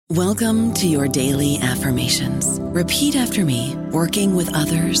Welcome to your daily affirmations. Repeat after me. Working with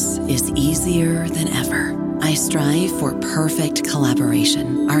others is easier than ever. I strive for perfect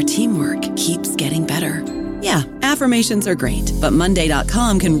collaboration. Our teamwork keeps getting better. Yeah, affirmations are great, but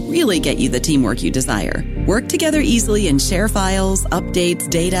Monday.com can really get you the teamwork you desire. Work together easily and share files, updates,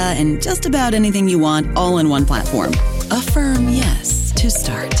 data, and just about anything you want all in one platform. Affirm yes to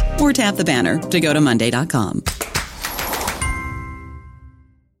start, or tap the banner to go to Monday.com.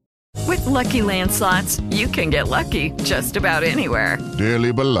 With Lucky Land Slots, you can get lucky just about anywhere.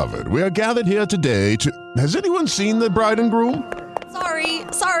 Dearly beloved, we are gathered here today to... Has anyone seen the bride and groom?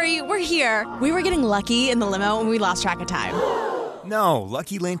 Sorry, we're here. We were getting lucky in the limo and we lost track of time. No,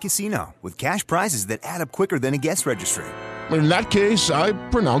 Lucky Land Casino, with cash prizes that add up quicker than a guest registry. In that case, I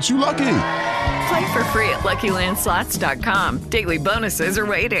pronounce you lucky. Play for free at LuckyLandSlots.com. Daily bonuses are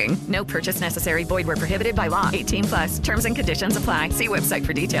waiting. No purchase necessary. Void where prohibited by law. 18+. Terms and conditions apply. See website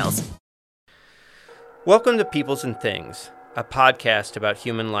for details. Welcome to Peoples and Things, a podcast about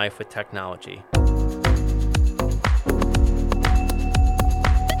human life with technology.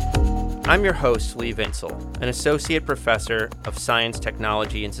 I'm your host, Lee Vinsel, an associate professor of science,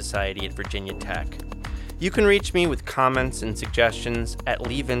 technology, and society at Virginia Tech. You can reach me with comments and suggestions at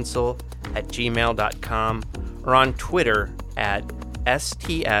leevinsel@gmail.com or on Twitter at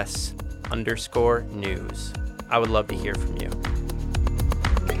STS_news. I would love to hear from you.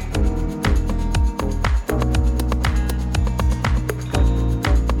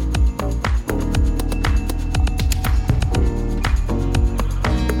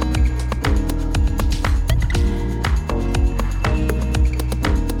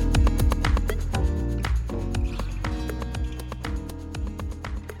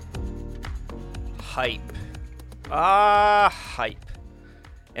 Hype.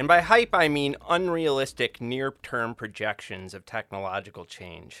 And by hype, I mean unrealistic near-term projections of technological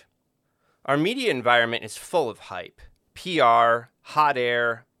change. Our media environment is full of hype. PR, hot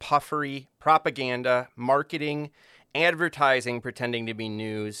air, puffery, propaganda, marketing, advertising pretending to be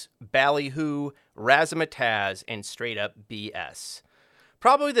news, ballyhoo, razzmatazz, and straight-up BS.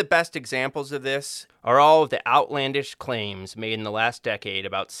 Probably the best examples of this are all of the outlandish claims made in the last decade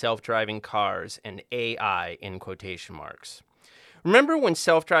about self-driving cars and AI in quotation marks. Remember when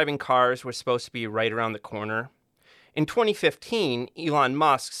self-driving cars were supposed to be right around the corner? In 2015, Elon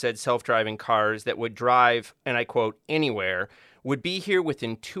Musk said self-driving cars that would drive, and I quote, anywhere, would be here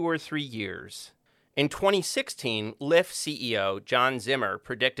within 2 or 3 years. In 2016, Lyft CEO John Zimmer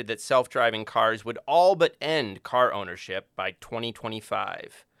predicted that self-driving cars would all but end car ownership by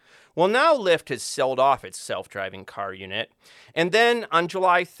 2025. Well, now Lyft has sold off its self-driving car unit. And then on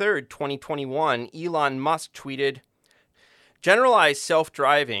July 3rd, 2021, Elon Musk tweeted, "Generalized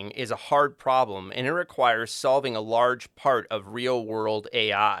self-driving is a hard problem and it requires solving a large part of real-world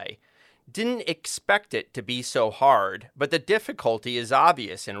AI. Didn't expect it to be so hard, but the difficulty is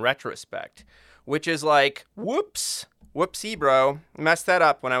obvious in retrospect." Which is like, whoopsie, bro. Messed that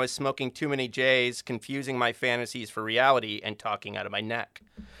up when I was smoking too many J's, confusing my fantasies for reality, and talking out of my neck.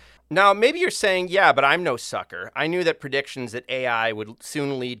 Now, maybe you're saying, yeah, but I'm no sucker. I knew that predictions that AI would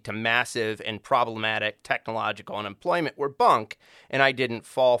soon lead to massive and problematic technological unemployment were bunk, and I didn't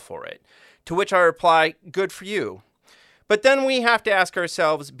fall for it. To which I reply, good for you. But then we have to ask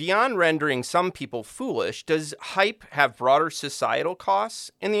ourselves, beyond rendering some people foolish, does hype have broader societal costs?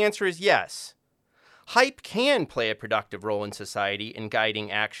 And the answer is yes. Hype can play a productive role in society in guiding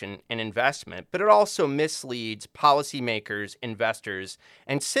action and investment, but it also misleads policymakers, investors,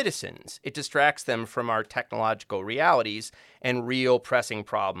 and citizens. It distracts them from our technological realities and real pressing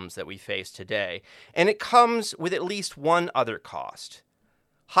problems that we face today. And it comes with at least one other cost.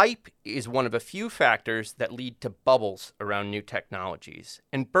 Hype is one of a few factors that lead to bubbles around new technologies,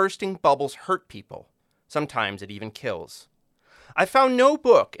 and bursting bubbles hurt people. Sometimes it even kills. I found no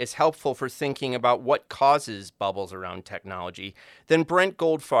book as helpful for thinking about what causes bubbles around technology than Brent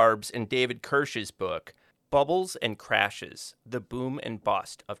Goldfarb's and David Kirsch's book, Bubbles and Crashes, The Boom and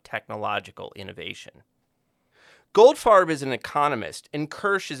Bust of Technological Innovation. Goldfarb is an economist, and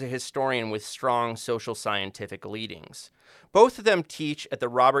Kirsch is a historian with strong social scientific leanings. Both of them teach at the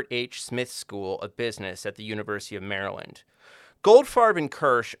Robert H. Smith School of Business at the University of Maryland. Goldfarb and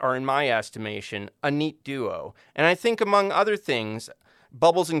Kirsch are, in my estimation, a neat duo, and I think, among other things,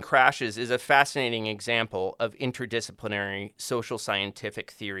 Bubbles and Crashes is a fascinating example of interdisciplinary social scientific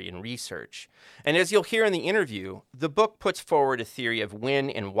theory and research. And as you'll hear in the interview, the book puts forward a theory of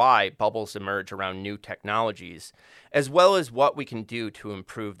when and why bubbles emerge around new technologies, as well as what we can do to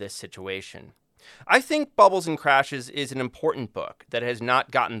improve this situation. I think Bubbles and Crashes is an important book that has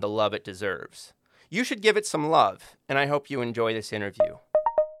not gotten the love it deserves. You should give it some love, and I hope you enjoy this interview.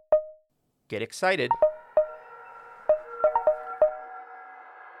 Get excited.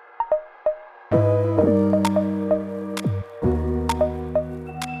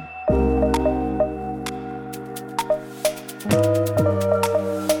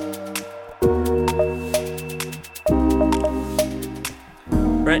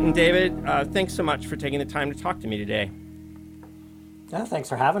 Brent and David, thanks so much for taking the time to talk to me today. Yeah, thanks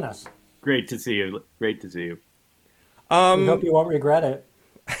for having us. Great to see you. Great to see you. We hope you won't regret it.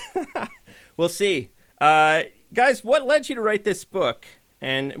 We'll see. Guys, what led you to write this book,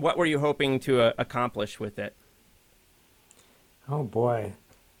 and what were you hoping to accomplish with it? Oh, boy.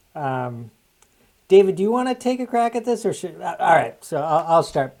 David, do you want to take a crack at this? Or should? All right, so I'll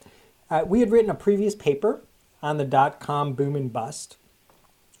start. We had written a previous paper on the dot-com boom and bust,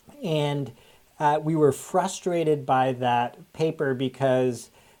 and we were frustrated by that paper because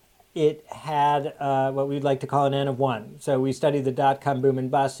it had what we'd like to call an N of one. So we studied the dot-com boom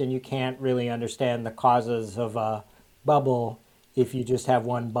and bust, and you can't really understand the causes of a bubble if you just have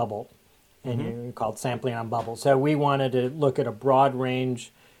one bubble, and you call it sampling on bubbles. So we wanted to look at a broad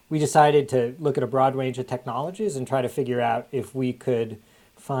range. We decided to look at a broad range of technologies and try to figure out if we could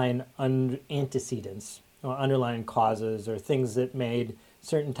find antecedents or underlying causes or things that made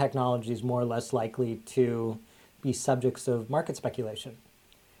certain technologies more or less likely to be subjects of market speculation.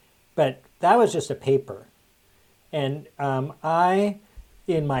 But that was just a paper. And I,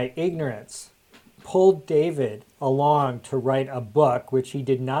 in my ignorance, pulled David along to write a book, which he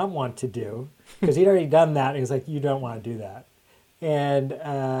did not want to do, because he'd already done that. And he was like, you don't want to do that. And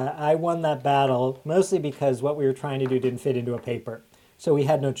I won that battle, mostly because what we were trying to do didn't fit into a paper. So we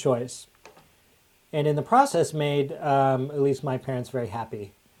had no choice. And in the process made at least my parents very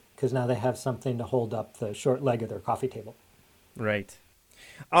happy, because now they have something to hold up the short leg of their coffee table. Right.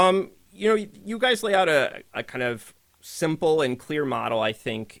 You guys lay out a kind of simple and clear model, I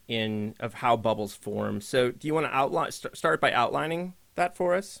think, of how bubbles form. So do you want to start by outlining that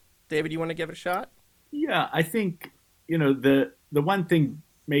for us? David, you want to give it a shot? Yeah, I think, the one thing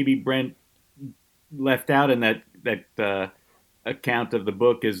maybe Brent left out in that account of the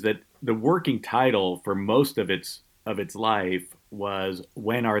book is that the working title for most of its life was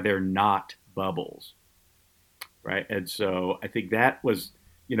 "When Are There Not Bubbles?" Right? And so I think that was,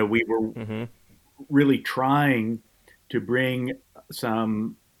 we were really trying to bring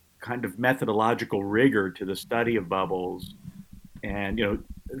some kind of methodological rigor to the study of bubbles, and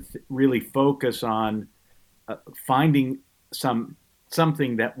really focus on finding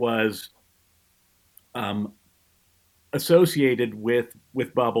something that was associated with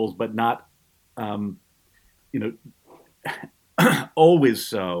bubbles, but not always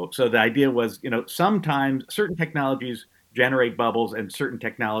so. So the idea was, sometimes certain technologies generate bubbles and certain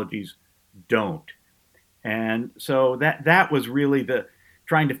technologies don't. And so that was really the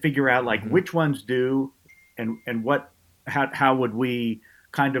trying to figure out like which ones do and how would we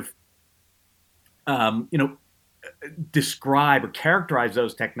kind of describe or characterize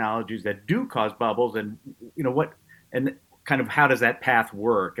those technologies that do cause bubbles, and and kind of how does that path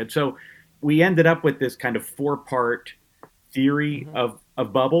work. And so we ended up with this kind of 4-part theory of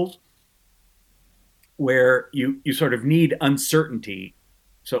bubbles, where you sort of need uncertainty.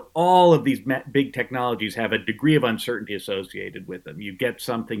 So all of these big technologies have a degree of uncertainty associated with them. You get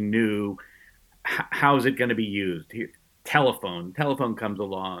something new. How is it going to be used? Here, telephone comes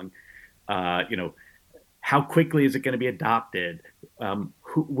along. How quickly is it going to be adopted?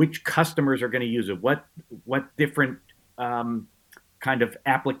 Which customers are going to use it? What different kind of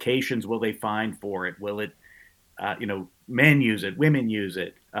applications will they find for it? Will it, men use it, women use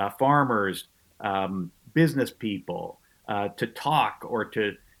it, farmers, business people, to talk or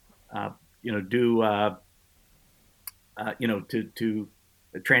to, to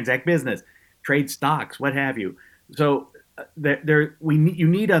transact business, trade stocks, what have you. So you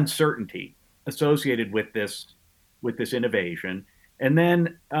need uncertainty associated with this innovation, and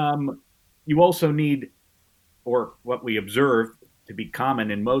then you also need, or what we observe to be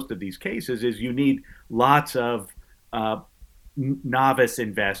common in most of these cases, is you need lots of novice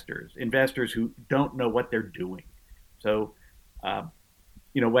investors who don't know what they're doing. So,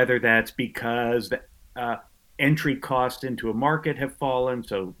 whether that's because the entry costs into a market have fallen,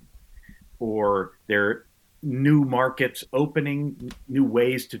 or there are new markets opening, new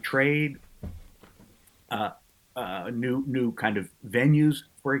ways to trade, new kind of venues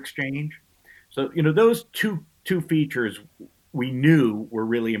for exchange. So, those two features we knew were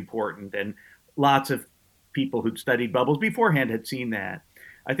really important, and lots of people who'd studied bubbles beforehand had seen that.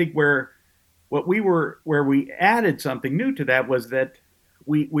 I think where we added something new to that was that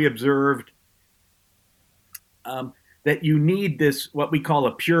we observed that you need this, what we call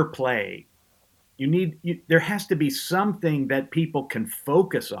a pure play there has to be something that people can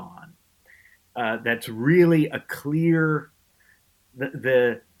focus on that's really a clear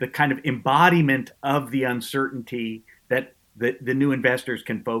the kind of embodiment of the uncertainty that the new investors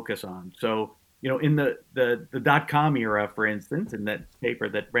can focus on. So, in the dot-com era, for instance, in that paper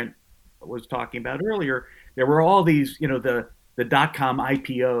that Brent was talking about earlier, there were all these, the dot-com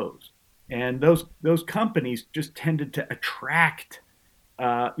IPOs, and those companies just tended to attract,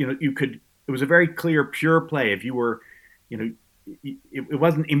 it was a very clear pure play. If you were, it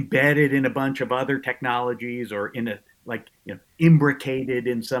wasn't embedded in a bunch of other technologies or in imbricated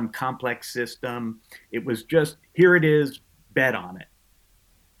in some complex system. It was just, here it is, bet on it.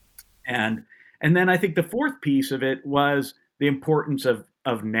 And then I think the fourth piece of it was the importance of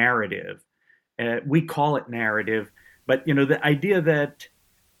narrative. We call it narrative, but the idea that,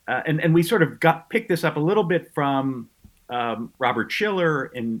 and we sort of picked this up a little bit from Robert Shiller,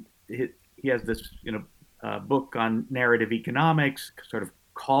 and he has this book on narrative economics, sort of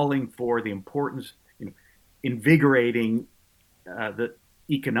calling for the importance, invigorating the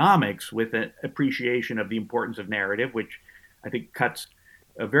economics with an appreciation of the importance of narrative, which I think cuts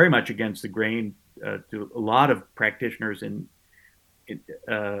very much against the grain to a lot of practitioners in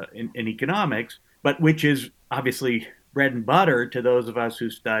economics, but which is obviously bread and butter to those of us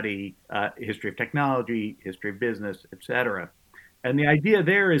who study history of technology, history of business, etc. And the idea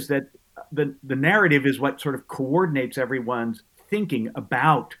there is that the narrative is what sort of coordinates everyone's thinking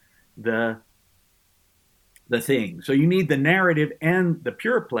about the thing. So you need the narrative and the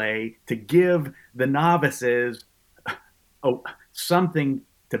pure play to give the novices something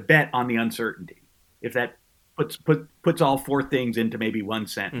to bet on the uncertainty. If that puts all four things into maybe one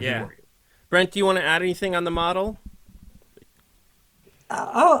sentence for you. Brent, do you want to add anything on the model?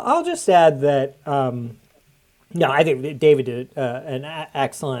 I'll just add that I think David did an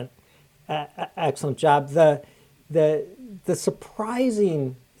excellent job. The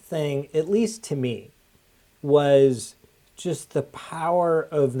surprising thing, at least to me, was just the power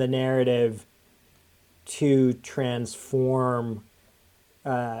of the narrative to transform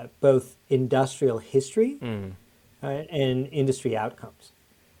both industrial history and industry outcomes.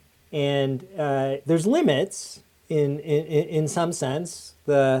 And there's limits in some sense.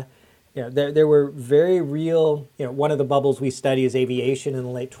 There were very real. One of the bubbles we study is aviation in the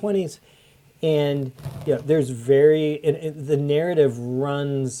late 20s, and there's the narrative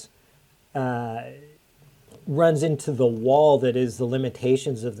runs into the wall that is the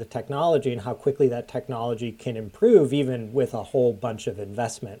limitations of the technology and how quickly that technology can improve even with a whole bunch of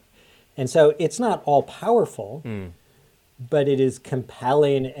investment. And so it's not all powerful, but it is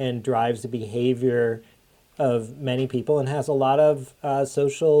compelling and drives the behavior of many people and has a lot of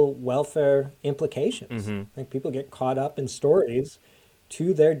social welfare implications. I think people get caught up in stories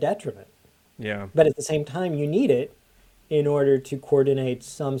to their detriment. Yeah. But at the same time, you need it in order to coordinate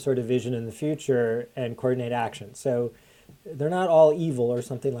some sort of vision in the future and coordinate action. So they're not all evil or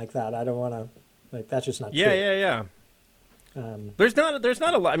something like that. I don't want to, that's just not true. Yeah. There's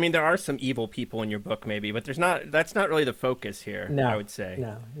not a lot. I mean, there are some evil people in your book maybe, but that's not really the focus here, I would say.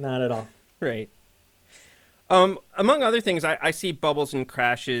 No, not at all. Right. Among other things, I see Bubbles and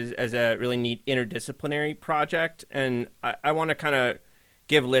Crashes as a really neat interdisciplinary project, and I want to kind of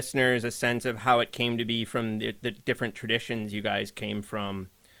give listeners a sense of how it came to be from the different traditions you guys came from.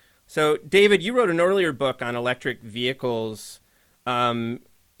 So, David, you wrote an earlier book on electric vehicles in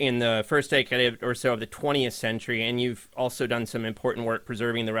the first decade or so of the 20th century, and you've also done some important work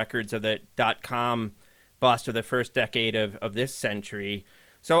preserving the records of the dot-com bust of the first decade of this century.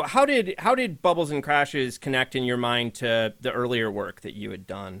 So how did Bubbles and Crashes connect in your mind to the earlier work that you had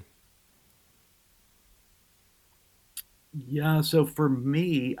done? Yeah, so for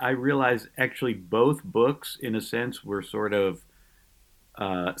me, I realized actually both books, in a sense, were sort of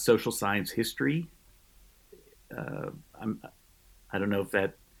social science history. I don't know if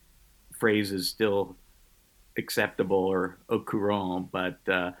that phrase is still acceptable or au courant, but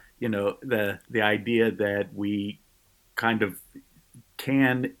the idea that we kind of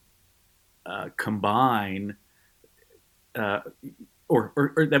can combine or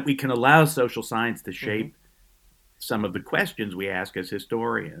that we can allow social science to shape some of the questions we ask as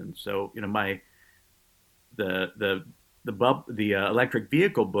historians. So, the electric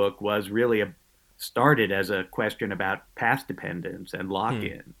vehicle book was really started as a question about path dependence and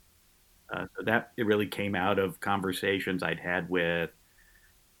lock-in. So that it really came out of conversations I'd had with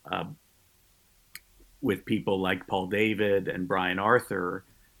people like Paul David and Brian Arthur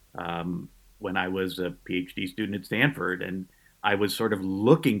when I was a PhD student at Stanford, and I was sort of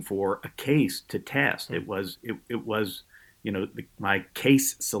looking for a case to test. It was my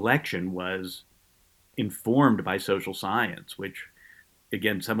case selection was informed by social science, which,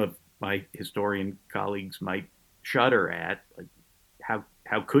 again, some of my historian colleagues might shudder at. Like,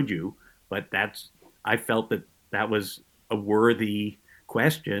 how could you? But I felt that was a worthy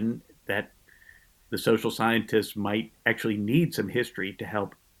question, that the social scientists might actually need some history to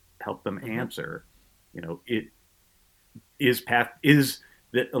help them answer. It is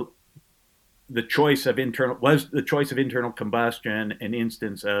the choice of internal combustion an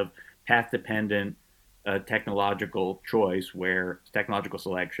instance of path-dependent technological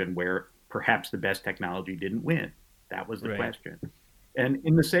selection, where perhaps the best technology didn't win? That was the question. And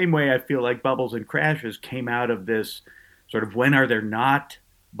in the same way, I feel like bubbles and crashes came out of this sort of when are there not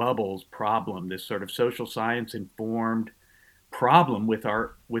bubbles problem, this sort of social science informed problem with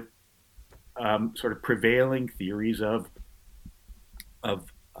sort of prevailing theories of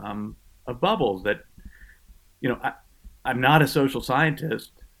bubbles. That, I'm not a social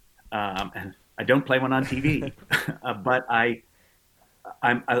scientist, and I don't play one on TV, but I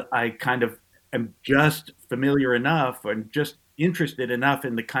kind of am just familiar enough and just interested enough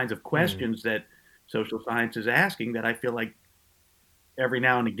in the kinds of questions that social science is asking, that I feel like every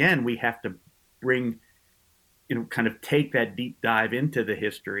now and again we have to bring, kind of take that deep dive into the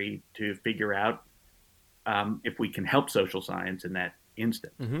history to figure out if we can help social science in that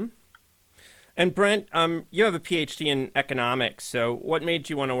instance. Mm-hmm. And Brent, you have a PhD in economics. So what made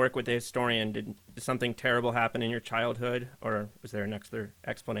you want to work with a historian? Did something terrible happen in your childhood, or was there an extra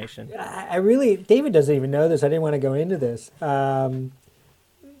explanation? David doesn't even know this. I didn't want to go into this.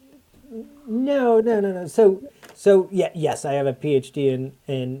 No. So yes, I have a PhD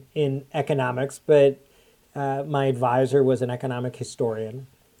in economics, but my advisor was an economic historian,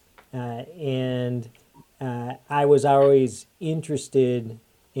 and I was always interested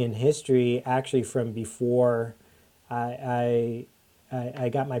in history, actually from before I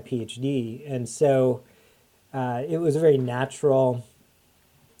got my PhD, and so it was a very natural.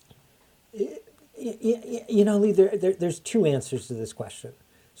 Lee, there's two answers to this question.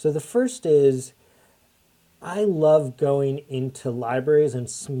 So the first is, I love going into libraries and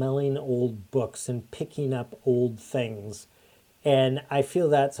smelling old books and picking up old things. And I feel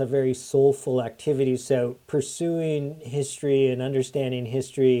that's a very soulful activity. So pursuing history and understanding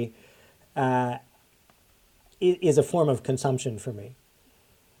history is a form of consumption for me.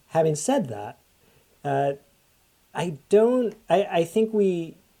 Having said that, I think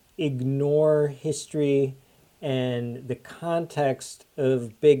we ignore history and the context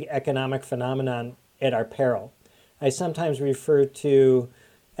of big economic phenomenon at our peril. I sometimes refer to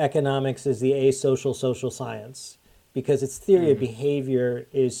economics as the asocial social science, because its theory of behavior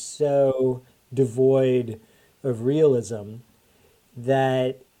is so devoid of realism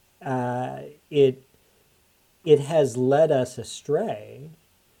that it has led us astray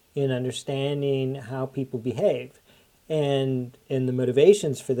in understanding how people behave and the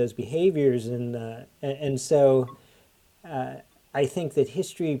motivations for those behaviors. And so I think that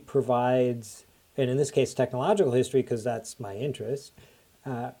history provides, and in this case technological history, because that's my interest,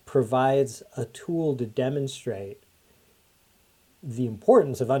 provides a tool to demonstrate the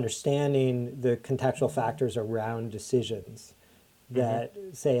importance of understanding the contextual factors around decisions that,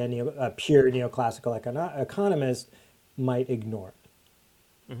 say, a pure neoclassical economist might ignore,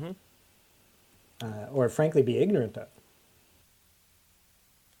 or frankly be ignorant of.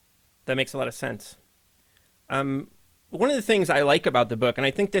 That makes a lot of sense. One of the things I like about the book, and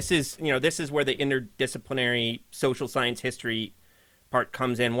I think this is where the interdisciplinary social science history part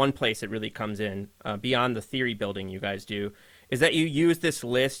comes in. One place it really comes in, beyond the theory building you guys do, is that you use this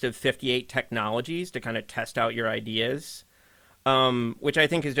list of 58 technologies to kind of test out your ideas, which I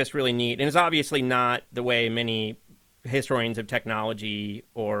think is just really neat. And is obviously not the way many historians of technology,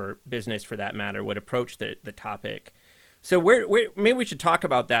 or business for that matter, would approach the topic. So where maybe we should talk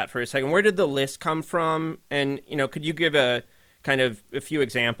about that for a second. Where did the list come from? And, could you give a kind of a few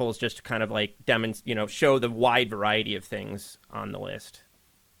examples just to kind of like show the wide variety of things on the list?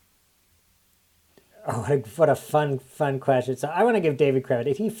 Oh, what a fun question. So I want to give David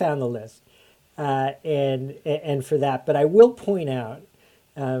credit. He found the list, and for that. But I will point out,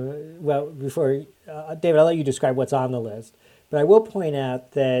 before David, I'll let you describe what's on the list. But I will point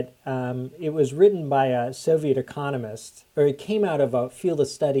out that it was written by a Soviet economist, or it came out of a field of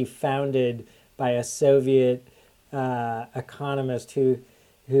study founded by a Soviet economist who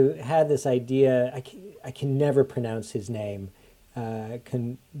had this idea. I can never pronounce his name.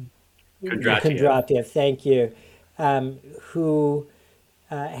 Kondratiev, thank you, who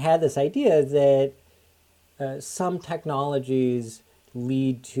had this idea that some technologies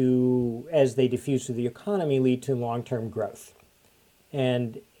lead to, as they diffuse through the economy, lead to long-term growth.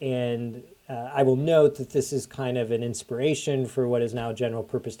 And I will note that this is kind of an inspiration for what is now general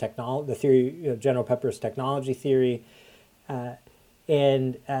purpose technology, the theory, general purpose technology theory.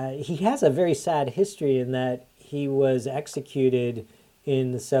 And he has a very sad history in that he was executed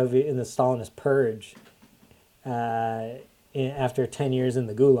in the Stalinist purge after 10 years in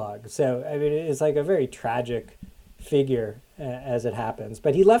the Gulag. So, I mean, it's like a very tragic figure as it happens.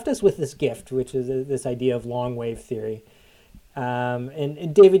 But he left us with this gift, which is this idea of long wave theory.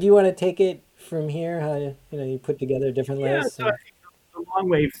 And David, you want to take it from here? How you put together different lists? So I think the long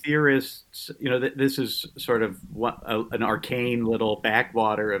wave theorists, this is sort of an arcane little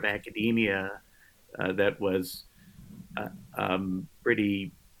backwater of academia that was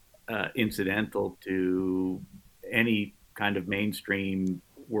pretty incidental to any kind of mainstream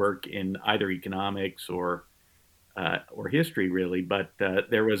work in either economics or history, really. But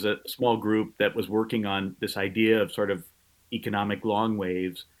there was a small group that was working on this idea of sort of economic long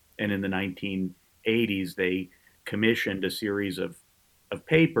waves, and in the 1980s they commissioned a series of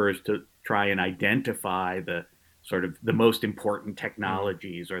papers to try and identify the sort of the most important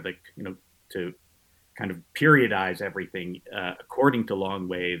technologies, or to kind of periodize everything according to long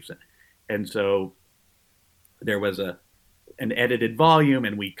waves. And so there was an edited volume,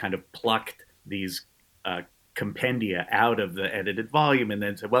 and we kind of plucked these compendia out of the edited volume, and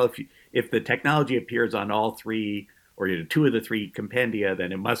then said, well, if the technology appears on all three or two of the three compendia,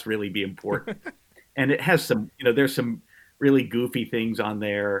 then it must really be important. And it has some, there's some really goofy things on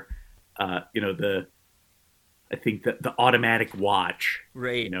there. I think that the automatic watch,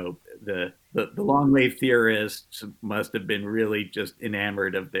 right? The long wave theorists must have been really just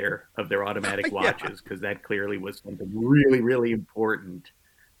enamored of their automatic watches, because that clearly was something really, really important.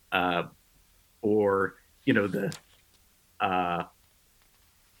 Or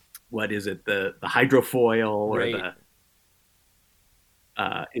what is it? The hydrofoil, or right.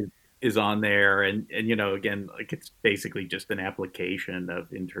 is on there, and again, like, it's basically just an application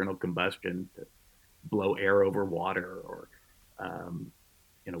of internal combustion to blow air over water, or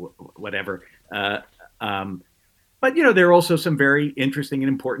whatever. But there are also some very interesting and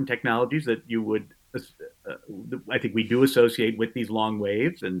important technologies that you would, I think, we do associate with these long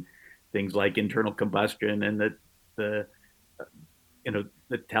waves, and things like internal combustion, and the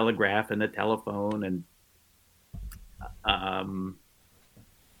telegraph and the telephone, and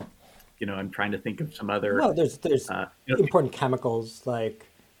I'm trying to think of some other. Well, there's important chemicals like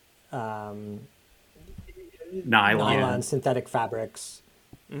nylon, synthetic fabrics,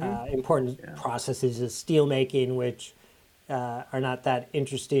 important processes of steel making, which are not that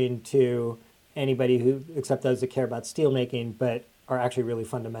interesting to anybody except those that care about steel making, but are actually really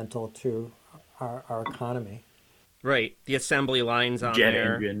fundamental to our economy. Right. The assembly lines on Jet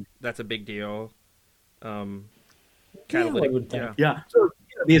there. Engine. That's a big deal. Yeah. So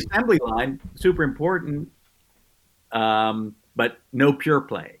the assembly line, super important, but no pure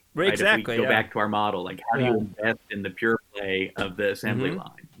play. Right, exactly. If we go back to our model, like, how do you invest in the pure play of the assembly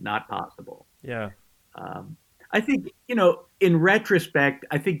line? Not possible. Yeah. I think, in retrospect,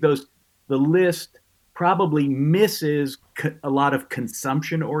 I think the list probably misses a lot of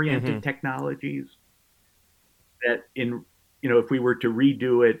consumption-oriented technologies that if we were to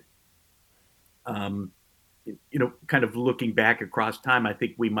redo it, kind of looking back across time, I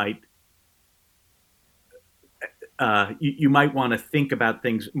think we might, you might want to think about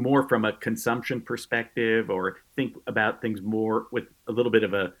things more from a consumption perspective, or think about things more with a little bit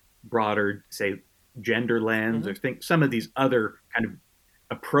of a broader, say, gender lens, or think some of these other kind of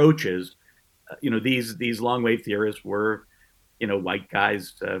approaches. These long wave theorists were, white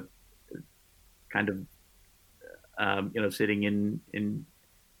guys, kind of, sitting in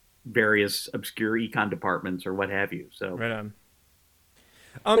various obscure econ departments or what have you. So right on.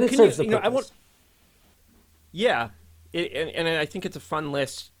 But it serves the purpose. I want. Yeah, and I think it's a fun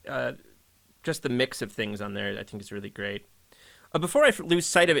list. Just the mix of things on there, I think, is really great. Before I lose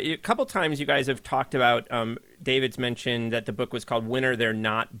sight of it, a couple times you guys have talked about. David's mentioned that the book was called "When Are There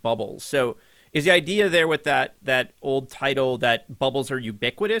Not Bubbles?" So, is the idea there with that old title that bubbles are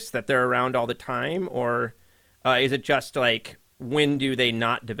ubiquitous, that they're around all the time, or is it just like, when do they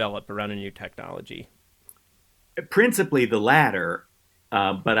not develop around a new technology? Principally the latter,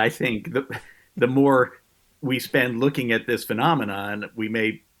 but I think the more we spend looking at this phenomenon, we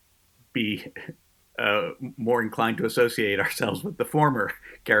may be more inclined to associate ourselves with the former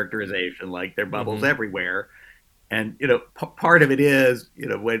characterization, like there are bubbles everywhere. And, part of it is,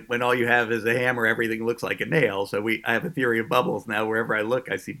 when all you have is a hammer, everything looks like a nail. So I have a theory of bubbles now. Wherever I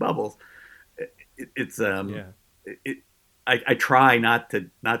look, I see bubbles. I try not to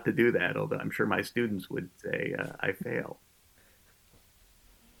do that, although I'm sure my students would say I fail.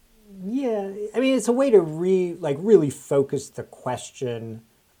 Yeah, mean, it's a way to really focus the question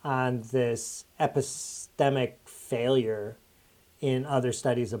on this epistemic failure in other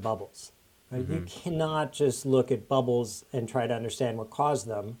studies of bubbles. Right? You cannot just look at bubbles and try to understand what caused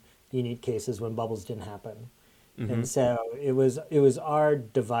them. You need cases when bubbles didn't happen. And so it was our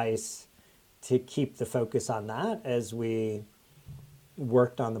device to keep the focus on that as we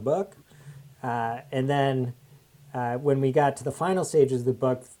worked on the book. And then when we got to the final stages of the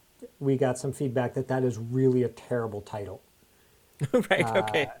book, we got some feedback that is really a terrible title. Right,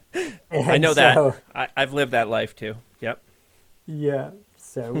 okay. I know that. I've lived that life too. Yep. Yeah,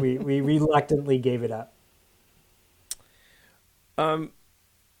 so we reluctantly gave it up.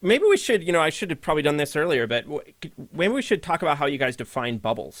 Maybe we should, I should have probably done this earlier, but maybe we should talk about how you guys define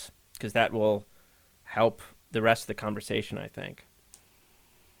bubbles, because that will help the rest of the conversation, I think.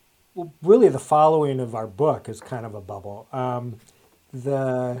 Well, really, the following of our book is kind of a bubble.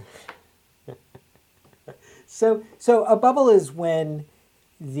 So a bubble is when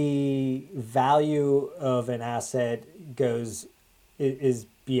the value of an asset is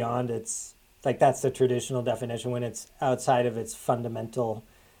beyond its, like, that's the traditional definition, when it's outside of its fundamental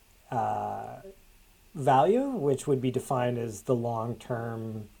value, which would be defined as the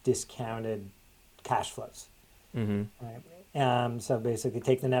long-term discounted cash flows. Right? So basically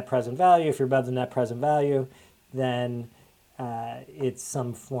take the net present value. If you're above the net present value, then it's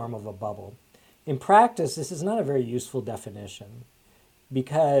some form of a bubble. In practice, this is not a very useful definition,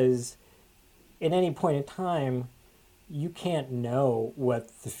 because at any point in time, you can't know what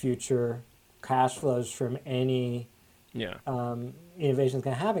the future cash flows from any innovation is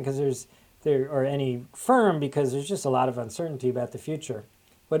going to happen, because or any firm, because there's just a lot of uncertainty about the future.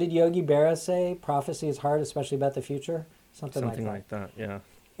 What did Yogi Berra say? Prophecy is hard, especially about the future. Something like that. Yeah.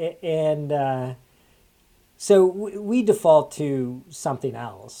 And so we default to something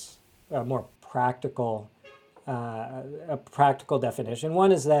else, a more practical, a practical definition.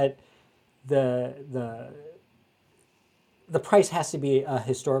 One is that the price has to be a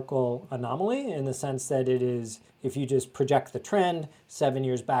historical anomaly, in the sense that it is, if you just project the trend 7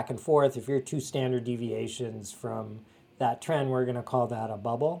 years back and forth, if you're 2 standard deviations from that trend, we're going to call that a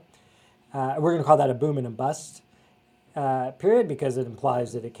bubble. We're going to call that a boom and a bust period, because it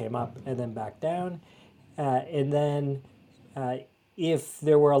implies that it came up and then back down. And then if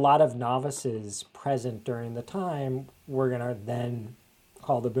there were a lot of novices present during the time, we're going to then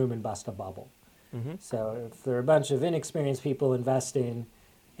call the boom and bust a bubble. So if there are a bunch of inexperienced people investing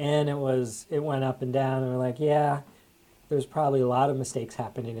and it went up and down, and we're like, yeah, there's probably a lot of mistakes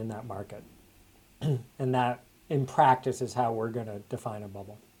happening in that market. And that, in practice, is how we're going to define a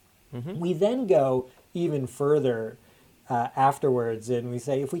bubble. We then go even further afterwards, and we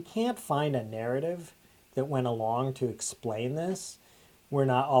say, if we can't find a narrative that went along to explain this, we're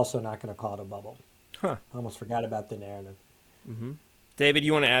not going to call it a bubble. I almost forgot about the narrative. David,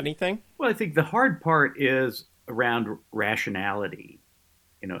 you want to add anything? Well, I think the hard part is around rationality,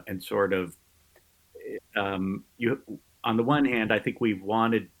 and sort of, on the one hand, I think we've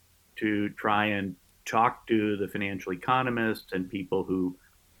wanted to try and talk to the financial economists and people who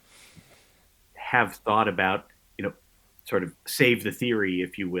have thought about, sort of save the theory,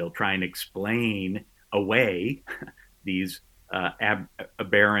 if you will, try and explain away these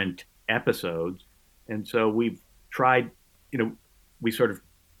aberrant episodes. And so we've tried, we sort of,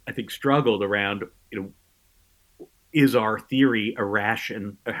 I think, struggled around, is our theory a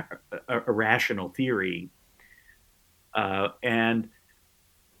rational theory? And,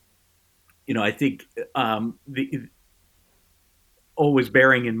 I think always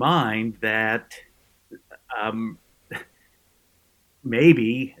bearing in mind that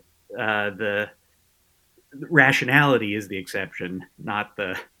maybe the rationality is the exception, not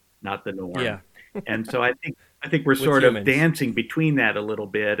the norm. Yeah. And so I think we're sort of dancing between that a little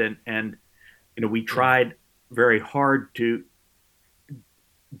bit, and we tried very hard to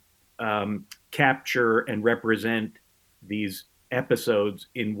capture and represent these episodes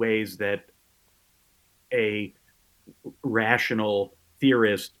in ways that a rational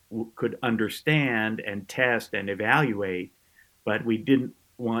theorist could understand and test and evaluate, but we didn't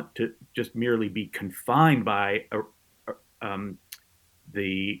want to just merely be confined by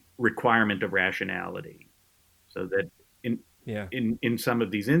the requirement of rationality. So that in some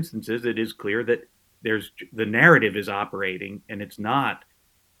of these instances, it is clear that the narrative is operating, and it's not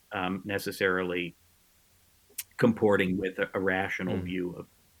necessarily comporting with a rational view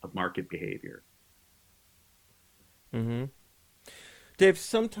of market behavior. Dave,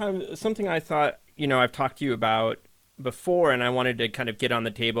 something I thought, I've talked to you about before, and I wanted to kind of get on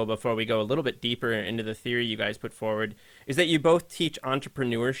the table before we go a little bit deeper into the theory you guys put forward, is that you both teach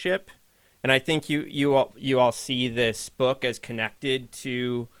entrepreneurship And I think you all see this book as connected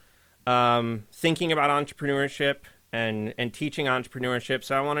to thinking about entrepreneurship and teaching entrepreneurship.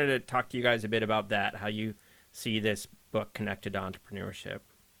 So I wanted to talk to you guys a bit about that, how you see this book connected to entrepreneurship.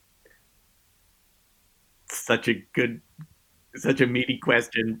 Such a meaty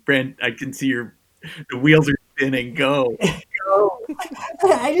question, Brent. I can see the wheels are spinning. Go.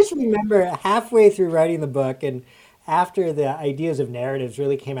 I just remember halfway through writing the book and after the ideas of narratives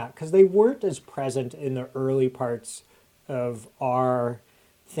really came out, because they weren't as present in the early parts of our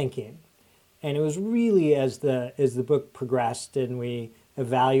thinking. And it was really as the book progressed and we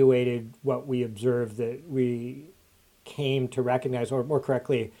evaluated what we observed that we came to recognize, or more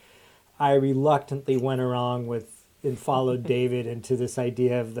correctly, I reluctantly went along with and followed David into this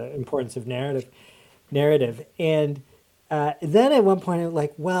idea of the importance of narrative. And then at one point, it was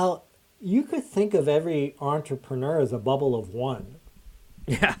like, well, you could think of every entrepreneur as a bubble of one.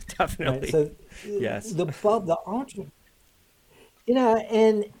 Yeah, definitely. Right? So yes, the entrepreneur,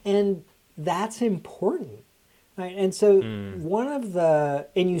 and that's important. Right? And so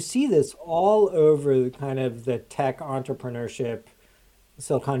and you see this all over kind of the tech entrepreneurship,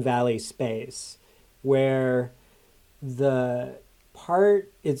 Silicon Valley space, where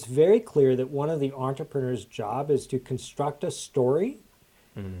it's very clear that one of the entrepreneur's job is to construct a story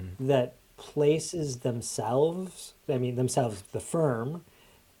that places themselves, the firm,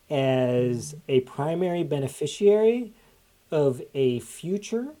 as a primary beneficiary of a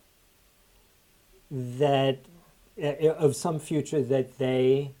future of some future that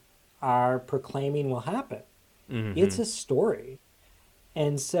they are proclaiming will happen. It's a story.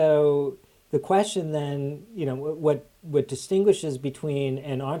 And so the question then, what distinguishes between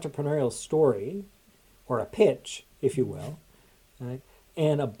an entrepreneurial story, or a pitch, if you will, right,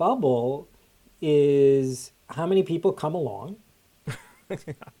 and a bubble is how many people come along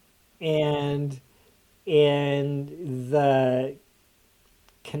and the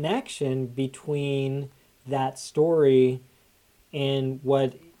connection between that story and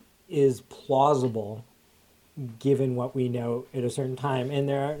what is plausible given what we know at a certain time. And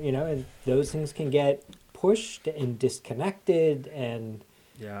there are, and those things can get pushed and disconnected and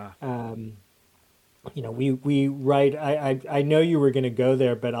we write. I know you were going to go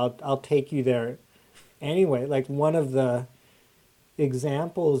there, but I'll take you there anyway. Like one of the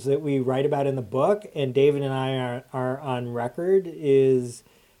examples that we write about in the book, and David and I are on record, is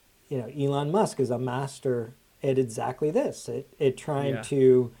Elon Musk is a master at exactly this, at trying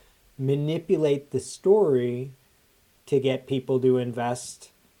to manipulate the story to get people to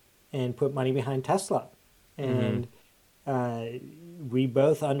invest and put money behind Tesla. And we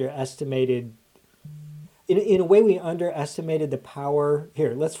both underestimated. In a way, we underestimated the power.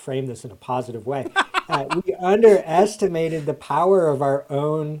 Here, let's frame this in a positive way. We underestimated the power of our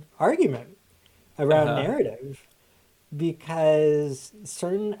own argument around narrative, because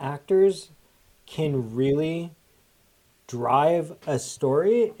certain actors can really drive a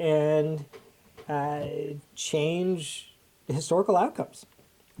story and change historical outcomes.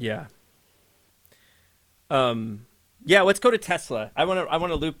 Yeah. Yeah, let's go to Tesla. I want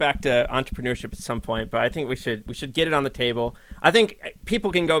to loop back to entrepreneurship at some point, but I think we should get it on the table. I think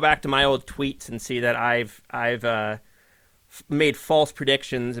people can go back to my old tweets and see that I've made false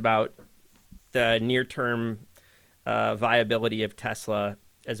predictions about the near-term viability of Tesla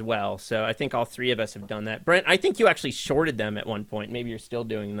as well. So I think all three of us have done that. Brent, I think you actually shorted them at one point. Maybe you're still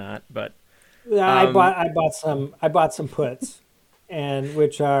doing that, but I bought some puts. And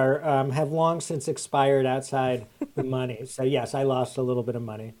which are have long since expired outside the money. So yes, I lost a little bit of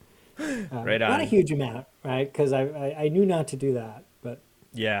money. Right on. Not a huge amount, right? Because I knew not to do that. But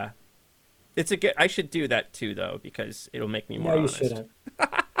yeah, it's a good. I should do that too, though, because it'll make me more honest. No, you shouldn't.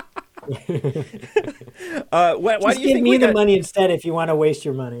 Why Just do you give think me the money instead if you want to waste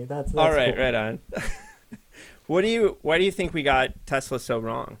your money. That's all right. Cool. Right on. Why do you think we got Tesla so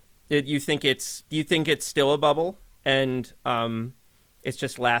wrong? Do you think it's still a bubble and it's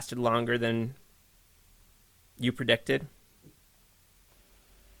just lasted longer than you predicted?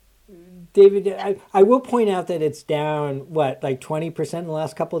 David, I will point out that it's down, like 20% in the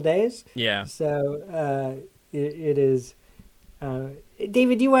last couple of days? Yeah. So it is.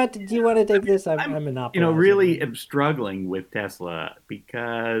 David, do you want to take this? I'm monopolizing. Really am struggling with Tesla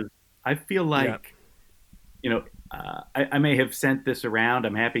because I feel like, I may have sent this around.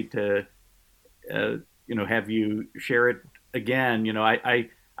 I'm happy to, have you share it again. I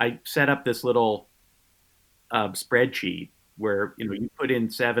set up this little spreadsheet where, you put in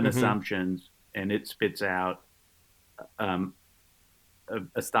 7 assumptions and it spits out a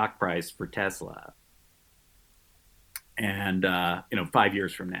stock price for Tesla. And, 5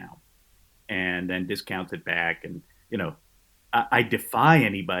 years from now. and then discounts it back. And, I defy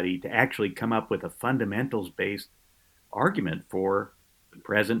anybody to actually come up with a fundamentals-based argument for the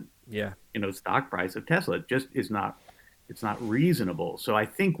present, stock price of Tesla. It just is not, it's not reasonable. So I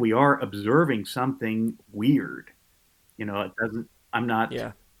think we are observing something weird. It doesn't, I'm not,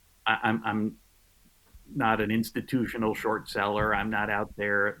 I'm not an institutional short seller. I'm not out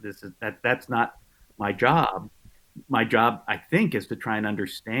there. That's not my job. My job, I think, is to try and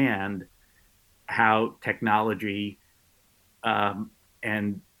understand how technology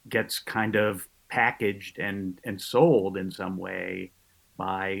and gets kind of packaged and sold in some way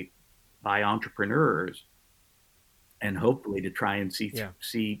by entrepreneurs, and hopefully to try and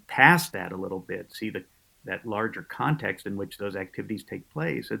see past that a little bit, see that larger context in which those activities take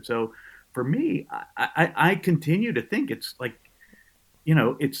place. And so for me, I continue to think it's like,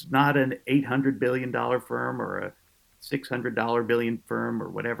 it's not an $800 billion firm or a $600 billion firm or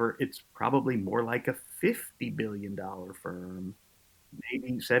whatever. It's probably more like a $50 billion firm,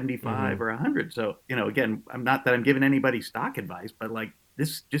 maybe 75 or 100. So, again, I'm not that I'm giving anybody stock advice, but like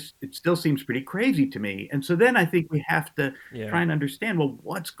this it still seems pretty crazy to me. And so then I think we have to try and understand, well,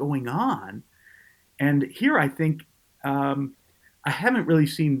 what's going on? And here I think I haven't really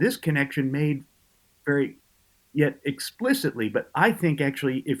seen this connection made very yet explicitly, but I think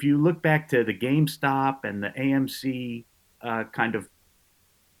actually if you look back to the GameStop and the AMC kind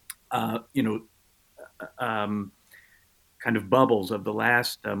of bubbles of the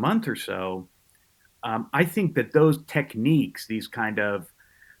last month or so, I think that those techniques, these kind of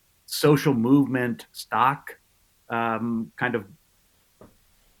social movement stock kind of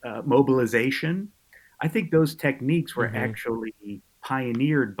mobilization, I think those techniques were actually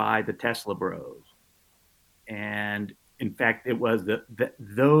pioneered by the Tesla bros. And in fact, it was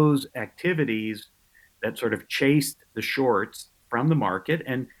those activities that sort of chased the shorts from the market.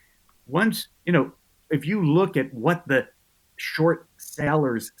 And once, if you look at what the short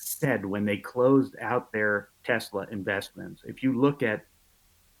sellers said when they closed out their Tesla investments, if you look at,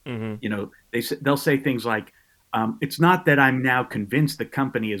 they'll say things like, it's not that I'm now convinced the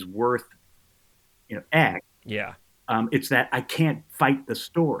company is worth, X. Yeah. It's that I can't fight the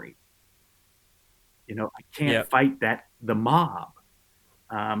story. I can't fight the mob.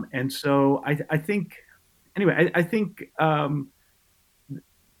 And so I think, anyway, I think, again,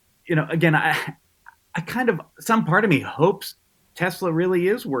 I kind of, some part of me hopes Tesla really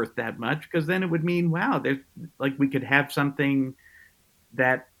is worth that much, because then it would mean, wow, there's like we could have something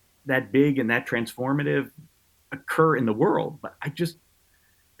that big and that transformative occur in the world. But I just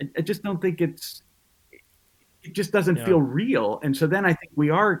don't think it just doesn't feel real. And so then I think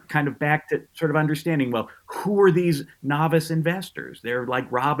we are kind of back to sort of understanding, well, who are these novice investors? They're like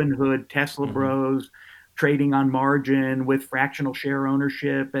Robinhood, Tesla bros, trading on margin with fractional share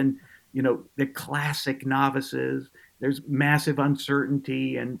ownership, and, the classic novices. There's massive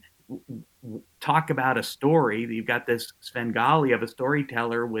uncertainty, and talk about a story. You've got this Svengali of a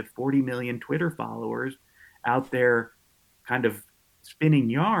storyteller with 40 million Twitter followers out there kind of spinning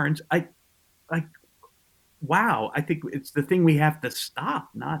yarns. Wow, I think it's the thing we have to stop,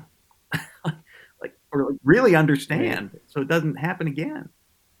 not or really understand, so it doesn't happen again.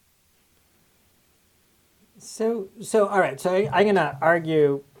 So all right. So I'm going to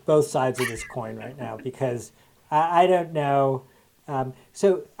argue both sides of this coin right now, because I don't know.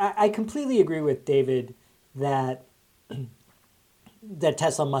 So I completely agree with David that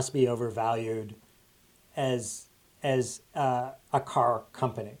Tesla must be overvalued as a car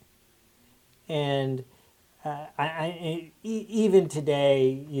company, and even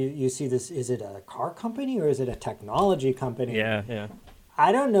today you see this. Is it a car company or is it a technology company? Yeah.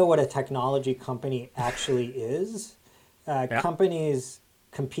 I don't know what a technology company actually is. Companies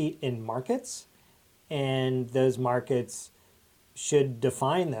compete in markets, and those markets should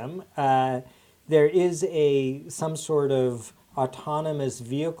define them. There is some sort of autonomous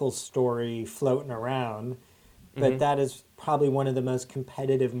vehicle story floating around, but that is probably one of the most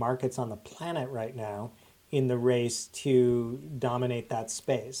competitive markets on the planet right now in the race to dominate that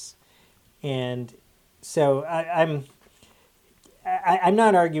space. And so I'm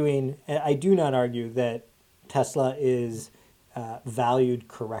not arguing, I do not argue that Tesla is valued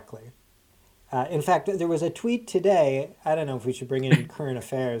correctly. In fact, there was a tweet today. I don't know if we should bring it in current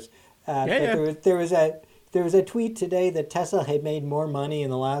affairs. But there was a tweet today that Tesla had made more money in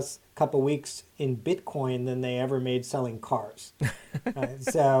the last couple of weeks in Bitcoin than they ever made selling cars.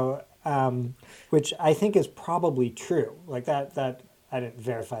 Which I think is probably true. Like that I didn't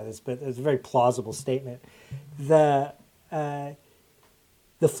verify this, but it's a very plausible statement. The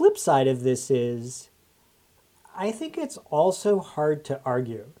flip side of this is, I think it's also hard to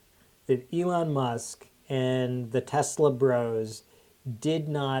argue that Elon Musk and the Tesla bros did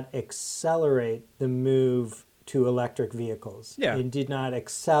not accelerate the move to electric vehicles. Yeah. It did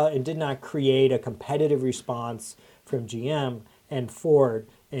not create a competitive response from GM and Ford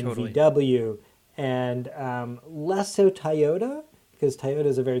and Totally. VW and less so Toyota, because Toyota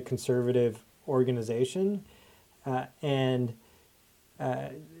is a very conservative organization.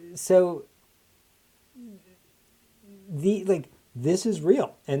 So this is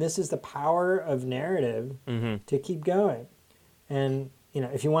real, and this is the power of narrative to keep going. And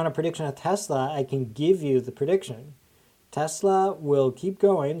if you want a prediction of Tesla, I can give you the prediction. Tesla will keep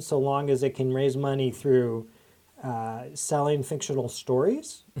going so long as it can raise money through selling fictional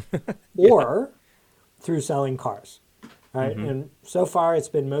stories or through selling cars. Right? And so far, it's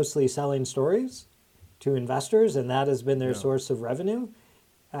been mostly selling stories to investors, and that has been their source of revenue.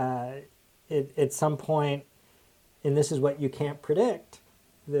 At some point, and this is what you can't predict.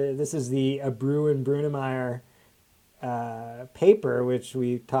 This is the Abreu and Brunemeyer paper, which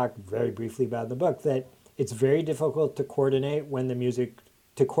we talked very briefly about in the book, that it's very difficult to coordinate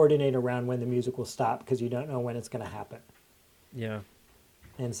around when the music will stop, because you don't know when it's going to happen. Yeah.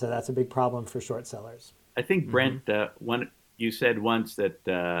 And so that's a big problem for short sellers. I think, Brent, you said once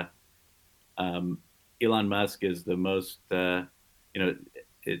that Elon Musk is the most,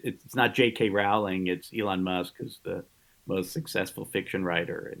 it's not J.K. Rowling, it's Elon Musk who's the most successful fiction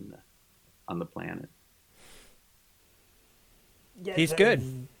writer on the planet. Yeah, He's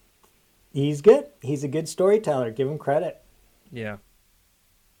good. He's good. He's a good storyteller. Give him credit. Yeah.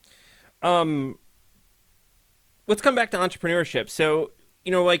 Let's come back to entrepreneurship. So,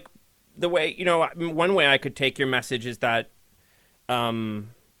 the way, one way I could take your message is that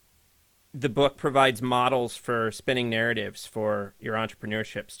the book provides models for spinning narratives for your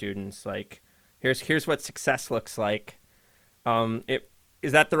entrepreneurship students. Like, here's what success looks like.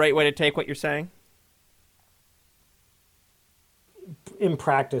 Is that the right way to take what you're saying? In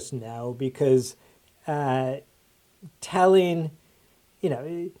practice, no, because telling,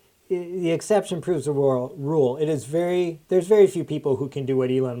 the exception proves the rule. There's very few people who can do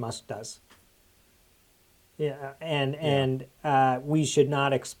what Elon Musk does. Yeah, and we should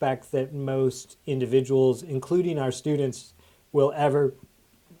not expect that most individuals, including our students, will ever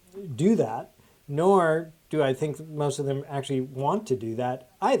do that, nor do I think most of them actually want to do that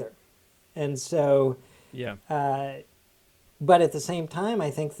either. And so, but at the same time,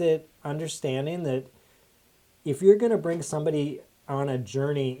 I think that understanding that if you're going to bring somebody on a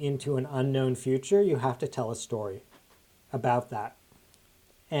journey into an unknown future, you have to tell a story about that.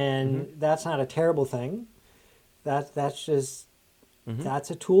 And that's not a terrible thing. That's just, that's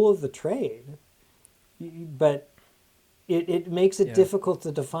a tool of the trade. But it makes it difficult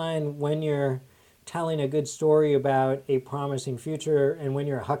to define when you're telling a good story about a promising future and when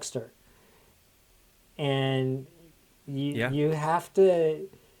you're a huckster. And you have to,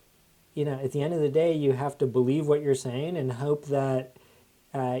 at the end of the day, you have to believe what you're saying and hope that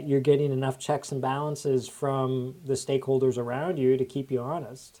you're getting enough checks and balances from the stakeholders around you to keep you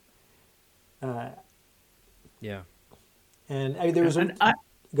honest. And there was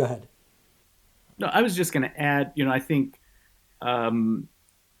go ahead. No, I was just going to add, I think the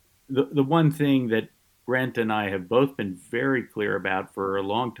one thing that Brent and I have both been very clear about for a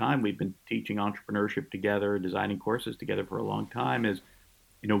long time, we've been teaching entrepreneurship together, designing courses together for a long time, is,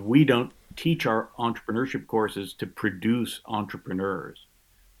 we don't teach our entrepreneurship courses to produce entrepreneurs.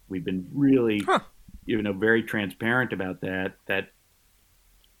 We've been really, very transparent about that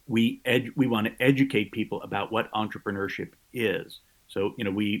we want to educate people about what entrepreneurship is. So,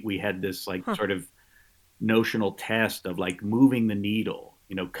 we had this sort of notional test of moving the needle.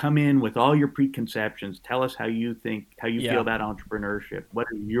 Come in with all your preconceptions. Tell us how you feel about entrepreneurship.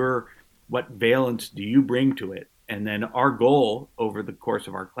 What valence do you bring to it? And then our goal over the course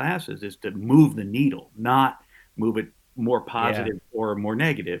of our classes is to move the needle, not move it more positive or more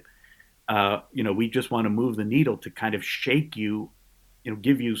negative. We just want to move the needle to kind of shake you,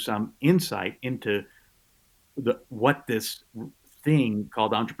 give you some insight into what this thing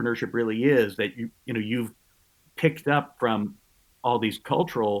called entrepreneurship really is that you've picked up from all these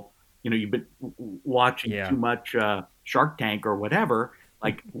cultural, you've been watching too much Shark Tank or whatever.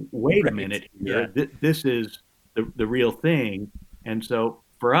 Wait a minute here. This is the real thing. And so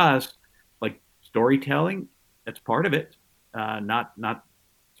for us, storytelling, that's part of it. Not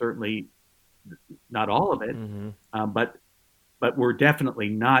certainly not all of it. But we're definitely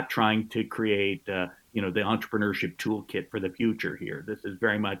not trying to create, the entrepreneurship toolkit for the future here. This is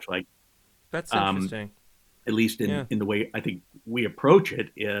very much that's interesting. At least in the way I think we approach it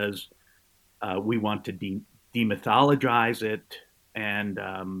is we want to demythologize it and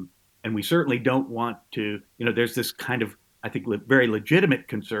And we certainly don't want to, there's this kind of, I think, very legitimate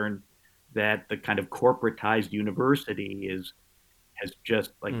concern that the kind of corporatized university has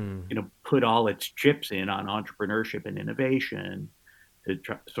just put all its chips in on entrepreneurship and innovation to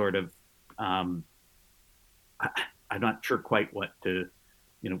try, sort of, I'm not sure quite what to,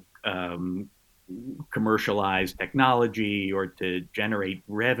 commercialize technology or to generate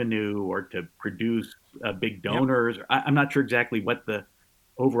revenue or to produce big donors. Yep. I'm not sure exactly what the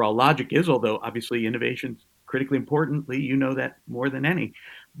overall logic is, although obviously innovation's critically important. Lee, you know that more than any.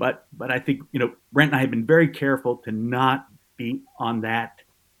 But I think, Brent and I have been very careful to not be on that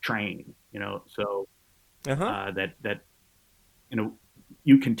train, so that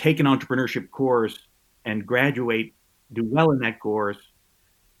you can take an entrepreneurship course and graduate, do well in that course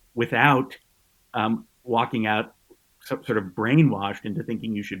without walking out sort of brainwashed into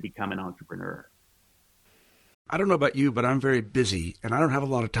thinking you should become an entrepreneur. I don't know about you, but I'm very busy and I don't have a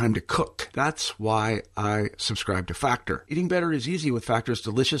lot of time to cook. That's why I subscribe to Factor. Eating better is easy with Factor's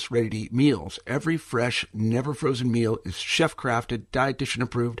delicious, ready-to-eat meals. Every fresh, never frozen meal is chef-crafted, dietitian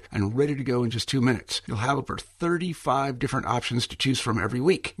approved, and ready to go in just 2 minutes. You'll have over 35 different options to choose from every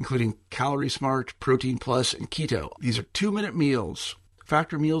week, including Calorie Smart, Protein Plus, and Keto. These are 2-minute meals.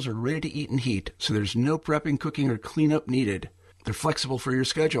 Factor meals are ready to eat and heat, so there's no prepping, cooking, or cleanup needed. They're flexible for your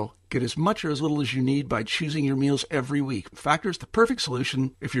schedule. Get as much or as little as you need by choosing your meals every week. Factor's the perfect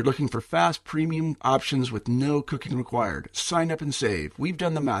solution if you're looking for fast, premium options with no cooking required. Sign up and save. We've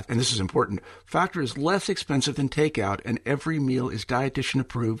done the math, and this is important. Factor is less expensive than takeout, and every meal is dietitian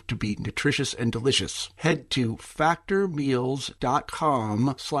approved to be nutritious and delicious. Head to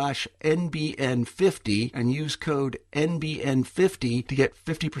factormeals.com/NBN50 and use code NBN50 to get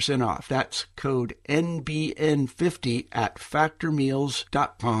 50% off. That's code NBN50 at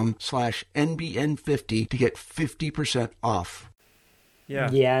factormeals.com/NBN50 to get 50% off.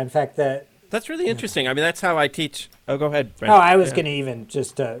 Yeah, in fact, that's really interesting. I mean, that's how I teach. Oh, go ahead, Brent. Oh, I was going to even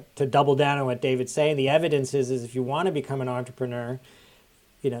just to double down on what David's saying. The evidence is if you want to become an entrepreneur,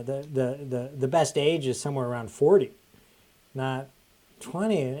 the best age is somewhere around 40, not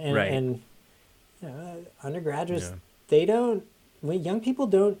 20. And undergraduates, young people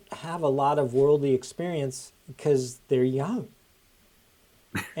don't have a lot of worldly experience because they're young.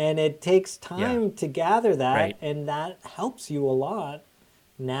 And it takes time to gather that, and that helps you a lot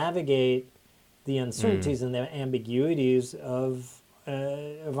navigate the uncertainties and the ambiguities of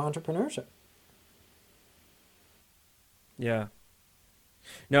entrepreneurship. Yeah.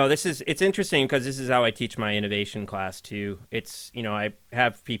 No, it's interesting because this is how I teach my innovation class too. It's, I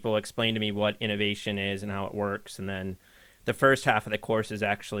have people explain to me what innovation is and how it works. And then the first half of the course is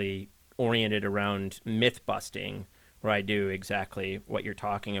actually oriented around myth busting, where I do exactly what you're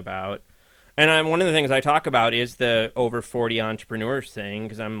talking about. And one of the things I talk about is the over 40 entrepreneurs thing,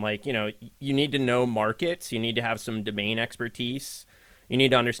 because I'm like, you need to know markets. You need to have some domain expertise. You need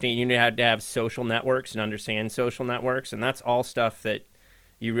to understand, you need to have social networks and understand social networks. And that's all stuff that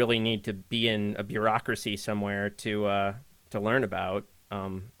you really need to be in a bureaucracy somewhere to learn about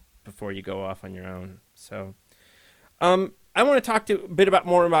before you go off on your own. So I want to talk a bit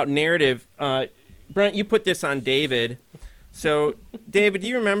more about narrative. Brent, you put this on David. So, David, do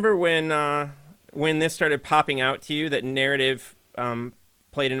you remember when this started popping out to you that narrative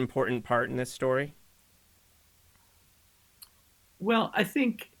played an important part in this story? Well, I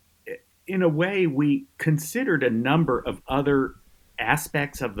think in a way we considered a number of other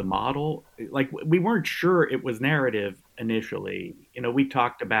aspects of the model. Like, we weren't sure it was narrative initially. We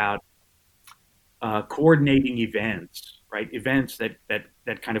talked about coordinating events, right? Events that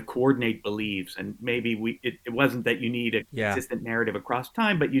kind of coordinate beliefs. And maybe it wasn't that you need a consistent narrative across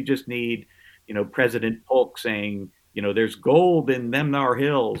time, but you just need, President Polk saying, there's gold in them thar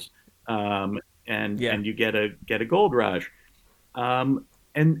hills, and you get a gold rush.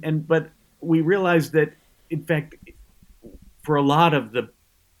 But we realized that, in fact, for a lot of the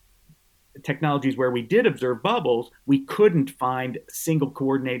technologies where we did observe bubbles, we couldn't find single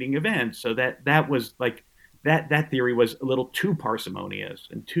coordinating events. So that was like, that theory was a little too parsimonious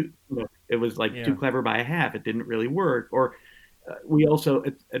and it was like too clever by a half. It didn't really work. Or we also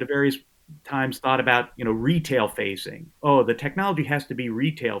at various times thought about, retail facing. Oh, the technology has to be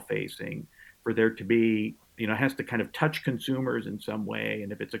retail facing for there to be, has to kind of touch consumers in some way.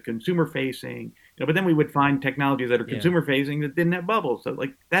 And if it's a consumer facing, but then we would find technologies that are consumer facing that didn't have bubbles. So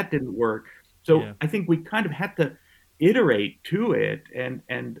like that didn't work. So I think we kind of had to iterate to it and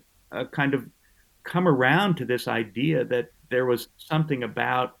kind of come around to this idea that there was something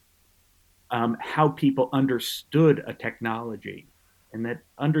about how people understood a technology, and that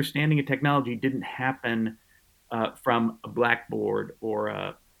understanding a technology didn't happen from a blackboard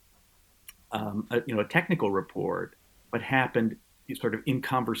or a technical report, but happened sort of in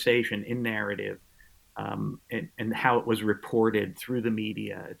conversation, in narrative, and how it was reported through the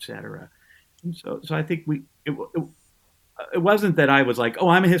media, et cetera. And so I think it wasn't that I was like, oh,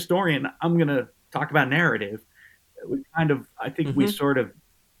 I'm a historian, I'm going to talk about narrative. We kind of, I think we sort of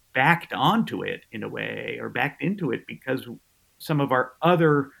backed onto it in a way, or backed into it because some of our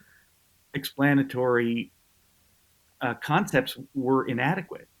other explanatory concepts were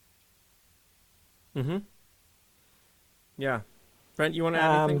inadequate. Mm-hmm. Yeah. Brent, you want to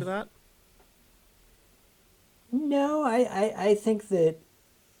add anything to that? No, I think that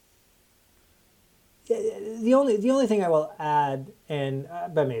the only thing I will add, and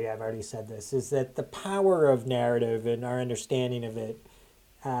but maybe I've already said this, is that the power of narrative and our understanding of it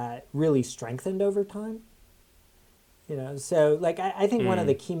really strengthened over time. So like I think one of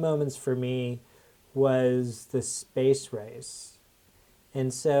the key moments for me was the space race,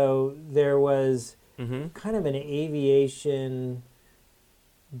 and so there was kind of an aviation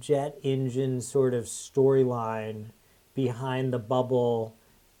jet engine sort of storyline behind the bubble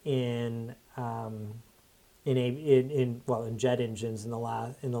in jet engines in the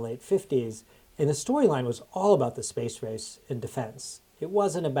late 50s, and the storyline was all about the space race and defense. It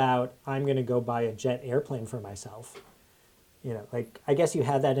wasn't about I'm going to go buy a jet airplane for myself. Like I guess you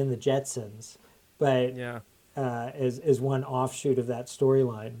had that in the Jetsons, but as one offshoot of that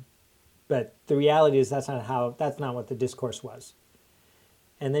storyline. But the reality is that's not what the discourse was.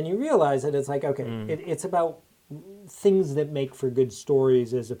 And then you realize that it's like, okay, it's about things that make for good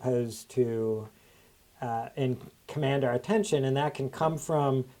stories as opposed to and command our attention. And that can come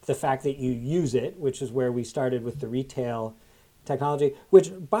from the fact that you use it, which is where we started with the retail technology,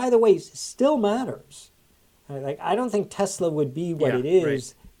 which, by the way, still matters. Like I don't think Tesla would be what it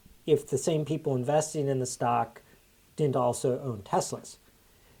is if the same people investing in the stock didn't also own Teslas.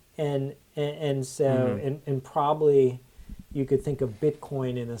 And so and probably you could think of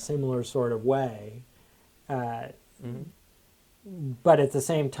Bitcoin in a similar sort of way. But at the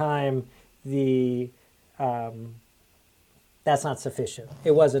same time, that's not sufficient.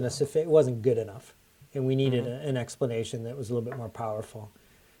 It wasn't good enough, and we needed an explanation that was a little bit more powerful,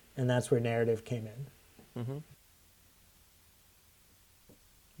 and that's where narrative came in.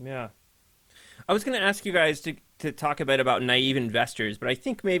 Yeah, I was going to ask you guys to talk a bit about naive investors, but I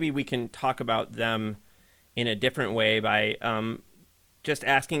think maybe we can talk about them in a different way by just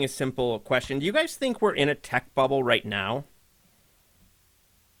asking a simple question. Do you guys think we're in a tech bubble right now?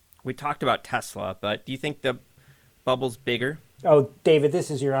 We talked about Tesla, but do you think the bubble's bigger? Oh, David,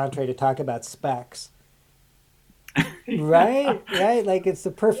 this is your entree to talk about specs. Right? Like it's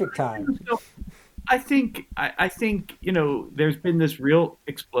the perfect time. So I think there's been this real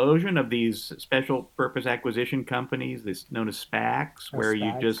explosion of these special purpose acquisition companies, this known as SPACs, where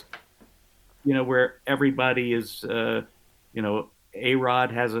you just where everybody is A-Rod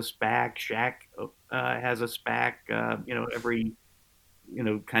has a SPAC, Shaq has a SPAC, every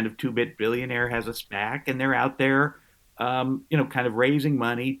kind of 2-bit billionaire has a SPAC, and they're out there kind of raising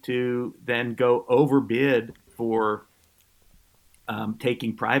money to then go overbid for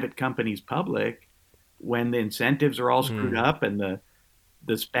taking private companies public when the incentives are all screwed up, and the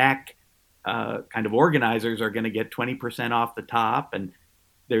SPAC kind of organizers are going to get 20% off the top, and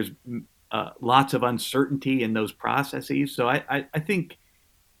there's lots of uncertainty in those processes. So I think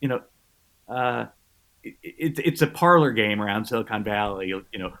it's a parlor game around Silicon Valley.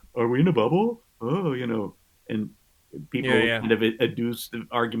 Are we in a bubble? Oh, and people kind of adduce the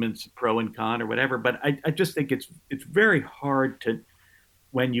arguments pro and con or whatever. But I just think it's very hard to,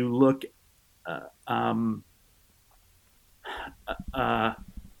 when you look. I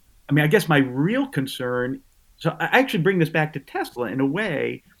guess my real concern. So I actually bring this back to Tesla in a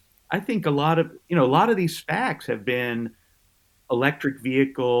way. I think a lot of these SPACs have been electric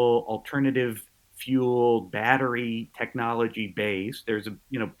vehicle, alternative fuel, battery technology based. There's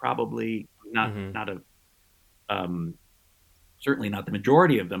probably not certainly not the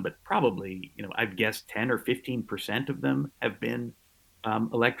majority of them, but probably I'd guess 10 or 15% of them have been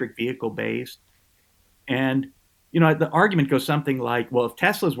electric vehicle based. And the argument goes something like, well, if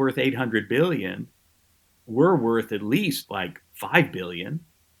Tesla's worth 800 billion, we're worth at least like 5 billion.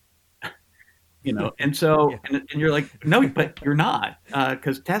 And so, and you're like, no, but you're not,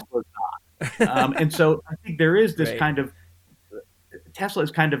 because Tesla's not. And so I think there is this kind of, Tesla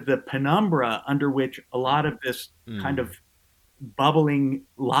is kind of the penumbra under which a lot of this kind of bubbling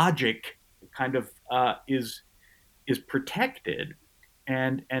logic kind of is protected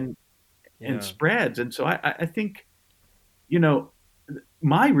and spreads. And so I think,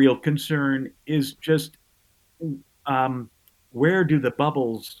 my real concern is just where do the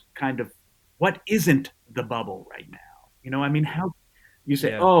bubbles kind of what isn't the bubble right now? I mean, how you say,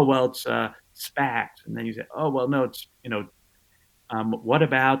 Yeah. oh, well, it's SPACs, and then you say, oh, well, no, it's what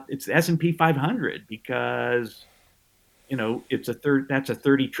about it's the S&P 500 because it's that's a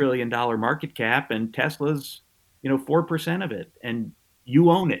 $30 trillion market cap, and Tesla's 4% of it, and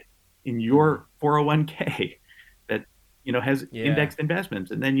you own it in your 401k that has indexed investments,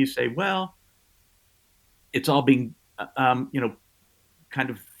 and then you say, well, it's all being kind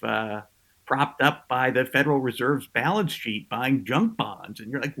of propped up by the Federal Reserve's balance sheet buying junk bonds, and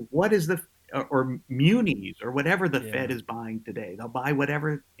you're like, what is or munis or whatever the Fed is buying today? They'll buy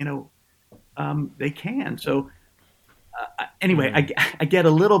whatever they can. So anyway, I get a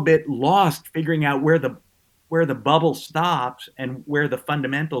little bit lost figuring out where the bubble stops and where the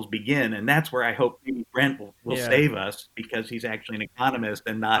fundamentals begin, and that's where I hope maybe Brent will save us, because he's actually an economist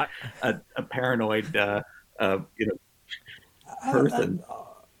and not a paranoid person.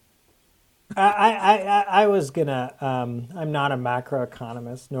 I was gonna. I'm not a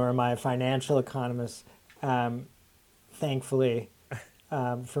macroeconomist, nor am I a financial economist. Thankfully,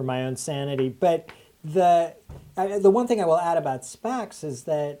 for my own sanity. But the one thing I will add about SPACs is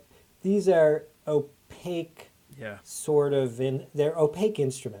that these are opaque, they're opaque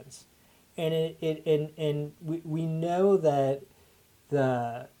instruments, and we know that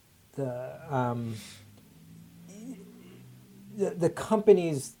the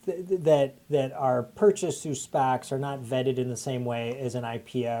companies that are purchased through SPACs are not vetted in the same way as an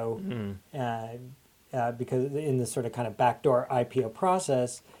IPO, because in this sort of kind of backdoor IPO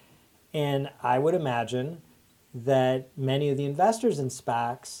process. And I would imagine that many of the investors in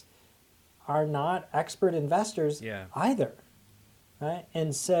SPACs are not expert investors either, right?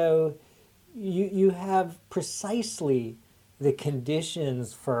 And so you have precisely the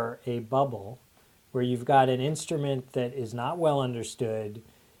conditions for a bubble, where you've got an instrument that is not well understood,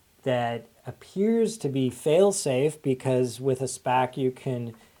 that appears to be fail-safe, because with a SPAC you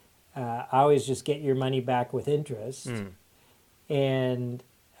can always just get your money back with interest, and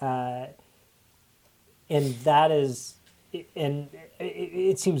that is, and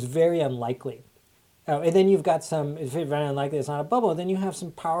it seems very unlikely. And then you've got some, if it's very unlikely it's not a bubble, then you have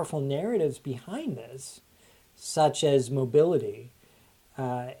some powerful narratives behind this, such as mobility.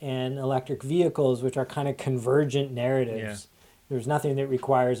 And electric vehicles, which are kind of convergent narratives. There's nothing that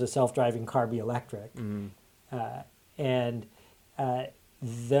requires a self-driving car be electric. And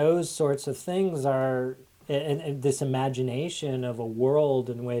those sorts of things are, and this imagination of a world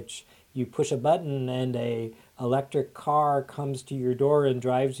in which you push a button and a electric car comes to your door and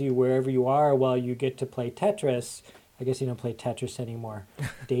drives you wherever you are while you get to play Tetris. I guess you don't play Tetris anymore.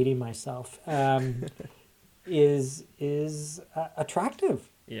 Dating myself. Is attractive.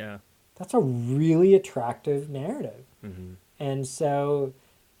 Yeah. That's a really attractive narrative. And so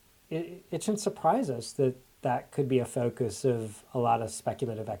it shouldn't surprise us that could be a focus of a lot of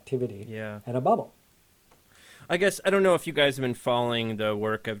speculative activity at a bubble. I guess I don't know if you guys have been following the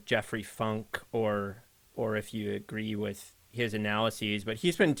work of Jeffrey Funk or if you agree with his analyses, but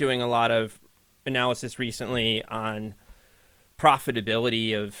he's been doing a lot of analysis recently on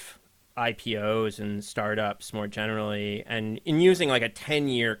profitability of IPOs and startups more generally, and in using like a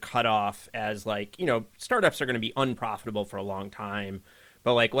 10-year cutoff as like, startups are going to be unprofitable for a long time,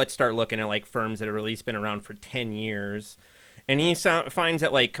 but like let's start looking at like firms that have at least been around for 10 years. And he finds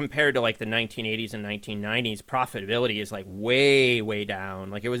that like compared to like the 1980s and 1990s, profitability is like way down.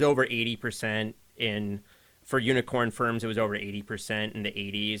 Like it was over 80% for unicorn firms, it was over 80% in the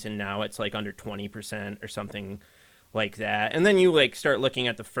 80s, and now it's like under 20% or something like that. And then you like start looking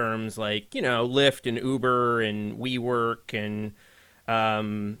at the firms like, Lyft and Uber and WeWork and,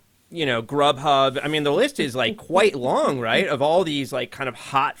 Grubhub. I mean, the list is like quite long, right? Of all these like kind of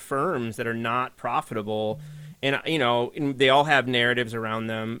hot firms that are not profitable. And, and they all have narratives around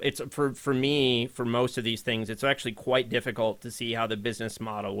them. It's for me, for most of these things, it's actually quite difficult to see how the business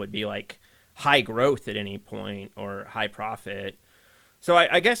model would be like high growth at any point or high profit. So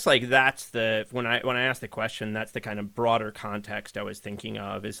I guess like that's when I asked the question, that's the kind of broader context I was thinking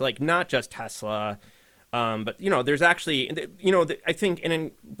of, is like not just Tesla, but there's actually I think, and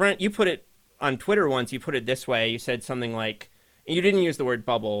then Brent, you put it on Twitter once. You put it this way. You said something like, you didn't use the word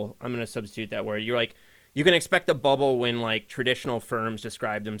bubble. I'm going to substitute that word. You're like, you can expect a bubble when like traditional firms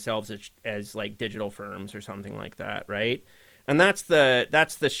describe themselves as like digital firms or something like that, right? And that's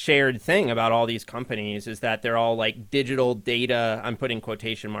the shared thing about all these companies, is that they're all like digital data. I'm putting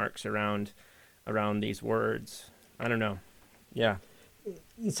quotation marks around these words. I don't know. Yeah.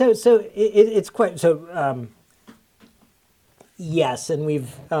 So it's quite so. Yes, and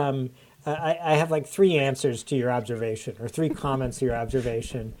we've. I have like three answers to your observation, or three comments to your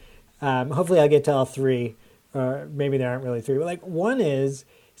observation. Hopefully I'll get to all three, or maybe there aren't really three. But like one is,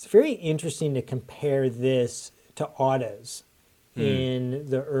 it's very interesting to compare this to autos in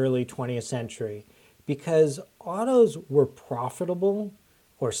the early 20th century, because autos were profitable,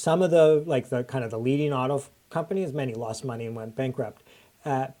 or some of the kind of the leading auto companies, many lost money and went bankrupt,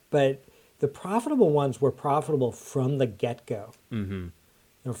 but the profitable ones were profitable from the get-go.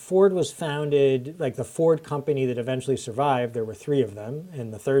 Ford was founded, like the Ford company that eventually survived, there were three of them,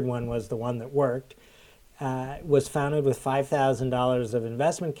 and the third one was the one that worked, was founded with $5,000 of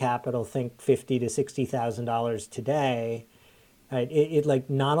investment capital, think $50,000 to $60,000 today. It like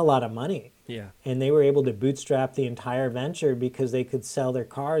not a lot of money. Yeah. And they were able to bootstrap the entire venture because they could sell their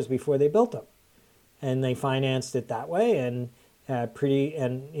cars before they built them. And they financed it that way, and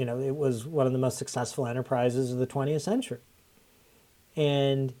it was one of the most successful enterprises of the 20th century.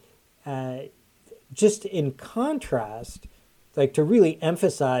 And just in contrast, like to really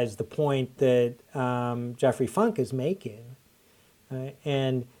emphasize the point that Jeffrey Funk is making,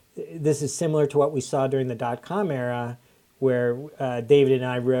 and this is similar to what we saw during the dot-com era, where David and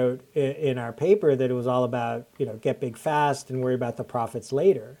I wrote in our paper that it was all about, get big fast and worry about the profits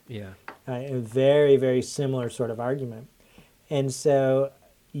later. Yeah. A very, very similar sort of argument. And so,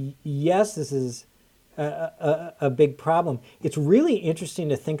 yes, this is a big problem. It's really interesting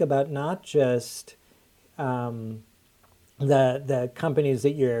to think about not just the companies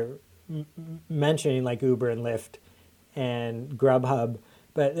that you're mentioning, like Uber and Lyft and Grubhub,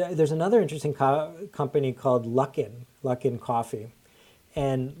 but there's another interesting company called Luckin Coffee.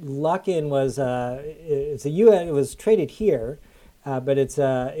 And Luckin was it was traded here, but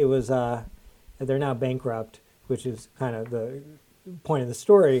they're now bankrupt, which is kind of the point of the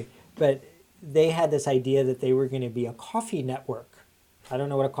story. But they had this idea that they were going to be a coffee network. I don't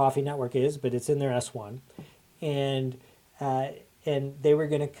know what a coffee network is, but it's in their S1, and they were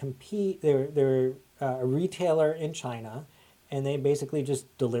going to compete. They were a retailer in China, and they basically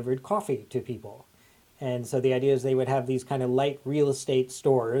just delivered coffee to people. And so the idea is they would have these kind of light real estate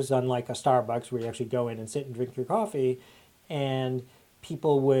stores, unlike a Starbucks where you actually go in and sit and drink your coffee, and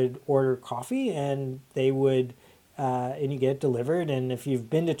people would order coffee and they would, and you get it delivered. And if you've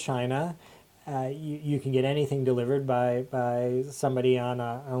been to China, you can get anything delivered by somebody on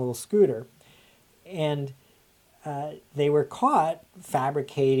a little scooter. And they were caught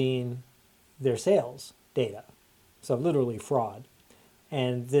fabricating their sales data, so literally fraud.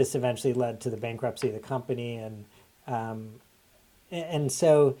 And this eventually led to the bankruptcy of the company, and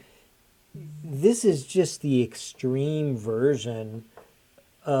so this is just the extreme version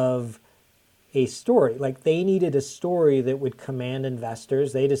of a story. Like, they needed a story that would command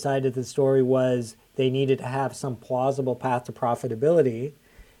investors. They decided the story was they needed to have some plausible path to profitability,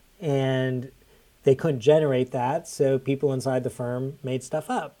 and they couldn't generate that, so people inside the firm made stuff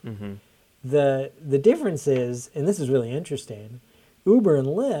up. Mm-hmm. The difference is, and this is really interesting, Uber and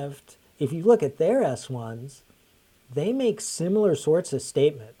Lyft, if you look at their S1s, they make similar sorts of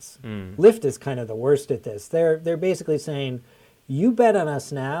statements. Lyft is kind of the worst at this. They're basically saying, you bet on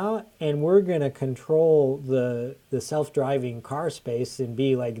us now, and we're going to control the self-driving car space and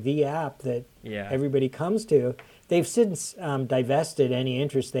be like the app that everybody comes to. They've since divested any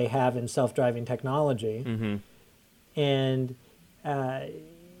interest they have in self-driving technology. Mm-hmm. And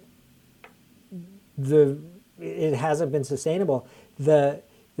it hasn't been sustainable.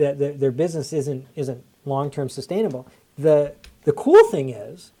 Their business isn't long-term sustainable. The cool thing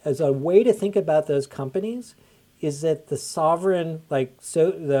is, as a way to think about those companies, is that the sovereign,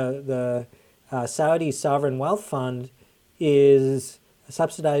 the Saudi sovereign wealth fund is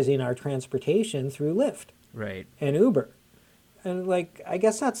subsidizing our transportation through Lyft, right, and Uber, and I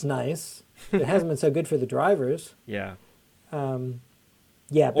guess that's nice. It hasn't been so good for the drivers. Yeah.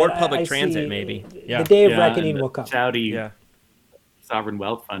 Yeah, or public transit, maybe. The day of reckoning will come. Saudi sovereign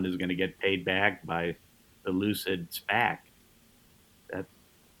wealth fund is going to get paid back by the Lucid SPAC.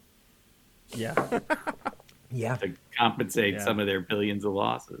 To compensate some of their billions of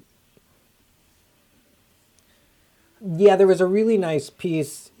losses. Yeah, there was a really nice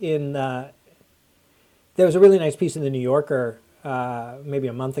piece in the New Yorker maybe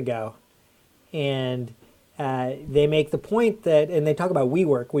a month ago, and they make the point that, and they talk about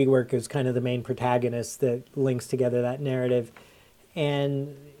WeWork. WeWork is kind of the main protagonist that links together that narrative.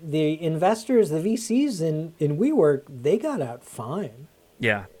 And the investors, the VCs in WeWork, they got out fine.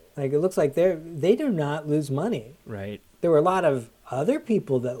 Yeah. It looks like they do not lose money. Right. There were a lot of other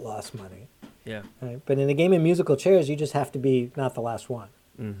people that lost money. Yeah. Right? But in a game of musical chairs, you just have to be not the last one.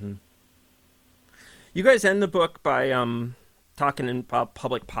 Mm-hmm. You guys end the book by talking about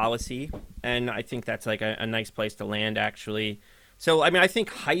public policy, and I think that's a nice place to land, actually. So, I mean, I think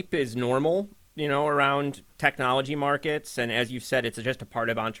hype is normal, around technology markets. And as you said, it's just a part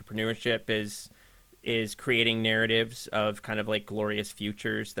of entrepreneurship is creating narratives of kind of like glorious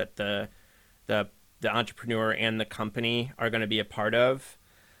futures that the entrepreneur and the company are going to be a part of.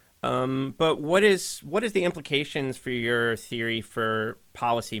 But what is the implications for your theory for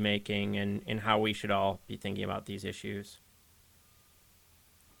policy making and how we should all be thinking about these issues?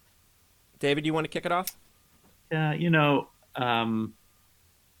 David, you want to kick it off?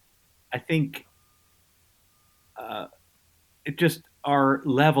 I think it just our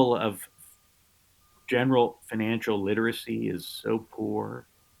level of general financial literacy is so poor.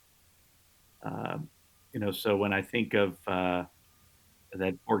 So when I think of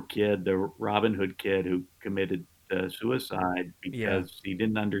that poor kid, the Robin Hood kid who committed suicide because he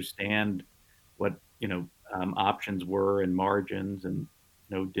didn't understand what options were and margins, and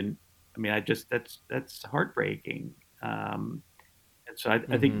didn't. I mean, that's heartbreaking. And so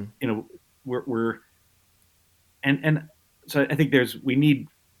I think we're and so I think we need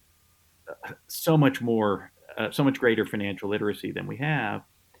so much more, so much greater financial literacy than we have.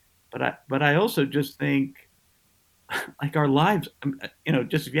 But I also just think, like, our lives,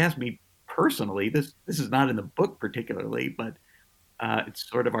 just if you ask me personally, this is not in the book particularly, but it's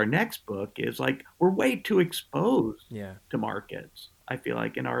sort of our next book, is like we're way too exposed to markets. I feel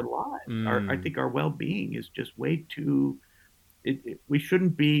like in our lives, I think our well-being is just way too. We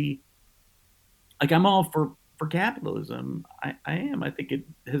shouldn't be. Like, I'm all for capitalism. I am. I think it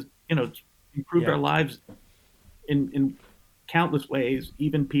has improved our lives in countless ways.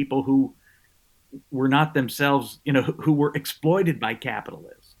 Even people who were not themselves, who were exploited by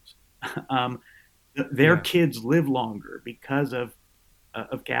capitalists, their kids live longer because of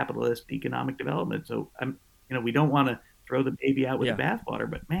capitalist economic development. So we don't want to throw the baby out with the bathwater,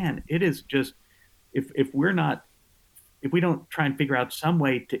 but man, it is just if we don't try and figure out some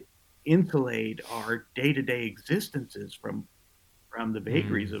way to insulate our day-to-day existences from the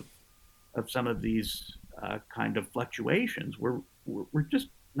vagaries of some of these kind of fluctuations, we're just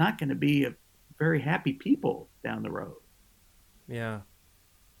not going to be a very happy people down the road. Yeah.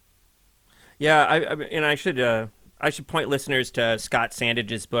 I should point listeners to Scott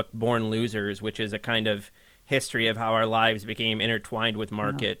Sandage's book Born Losers, which is a kind of history of how our lives became intertwined with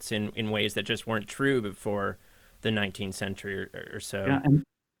markets in ways that just weren't true before the 19th century or so. Yeah, and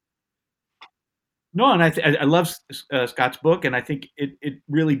I love Scott's book, and I think it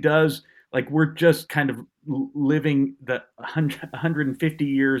really does. Like, we're just kind of living the 150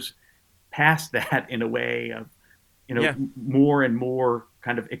 years past that in a way of, more and more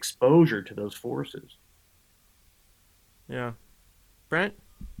kind of exposure to those forces. Yeah. Brent?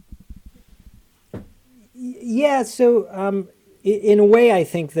 Yeah, so in a way, I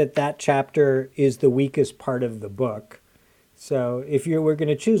think that chapter is the weakest part of the book. So if we're going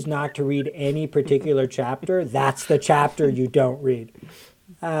to choose not to read any particular chapter, that's the chapter you don't read.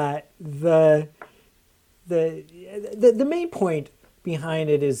 The main point behind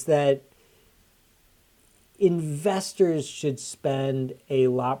it is that investors should spend a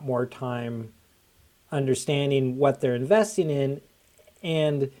lot more time understanding what they're investing in,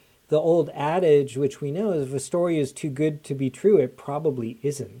 and the old adage, which we know, is if a story is too good to be true, it probably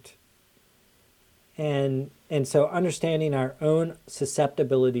isn't. And so understanding our own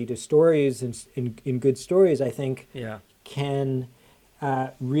susceptibility to stories in good stories, I think, can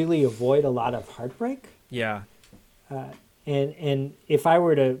really avoid a lot of heartbreak. Yeah. And if I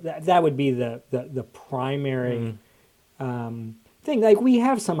were to, that would be the primary thing. Like, we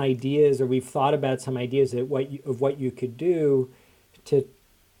have some ideas, or we've thought about some ideas of what you could do to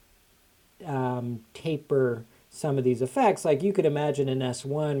taper some of these effects. Like, you could imagine an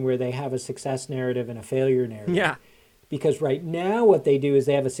S1 where they have a success narrative and a failure narrative. Yeah. Because right now what they do is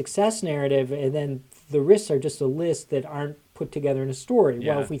they have a success narrative, and then the risks are just a list that aren't put together in a story.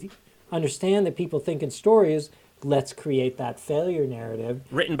 Yeah. Well, if we understand that people think in stories, let's create that failure narrative.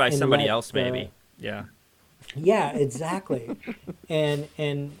 Written by somebody else, maybe. Yeah. Yeah, exactly.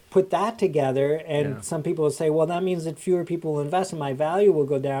 and put that together, and some people will say, well, that means that fewer people will invest and my value will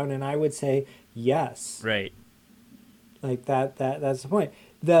go down. And I would say, yes. Right. Like that's the point.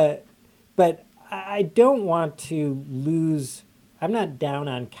 But I don't want to lose. I'm not down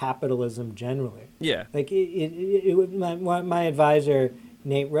on capitalism generally. Yeah. Like my advisor,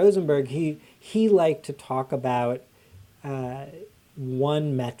 Nate Rosenberg, he liked to talk about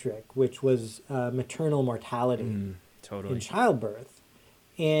one metric, which was maternal mortality in childbirth.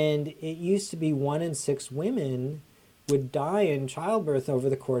 And it used to be 1 in 6 women would die in childbirth over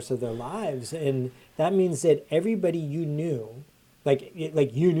the course of their lives. And that means that everybody you knew, like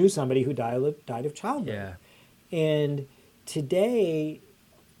you knew somebody who died of childbirth. Yeah. And today,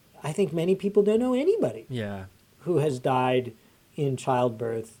 I think many people don't know anybody who has died in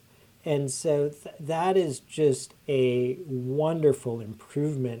childbirth. And so that is just a wonderful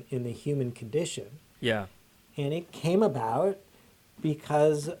improvement in the human condition. Yeah. And it came about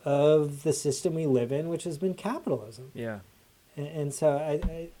because of the system we live in, which has been capitalism. Yeah. And so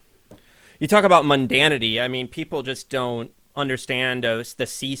you talk about mundanity. I mean, people just don't understand the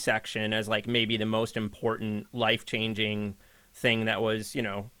C-section as like maybe the most important life-changing thing that was,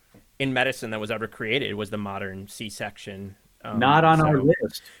 in medicine that was ever created was the modern C-section. Not on our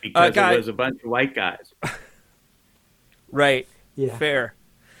list because it was a bunch of white guys. Right. Yeah. Fair.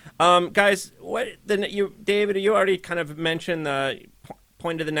 Guys, David, you already kind of mentioned the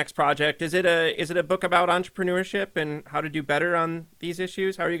point of the next project. Is it a book about entrepreneurship and how to do better on these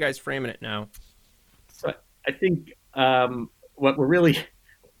issues? How are you guys framing it now? So I think what we're really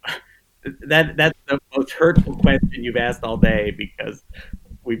that's the most hurtful question you've asked all day, because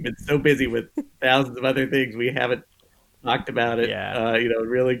we've been so busy with thousands of other things we haven't talked about it. Yeah.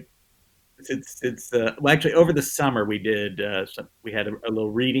 Really. It's well, actually, over the summer we did. We had a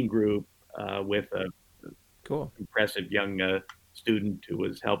little reading group with a cool, impressive young student who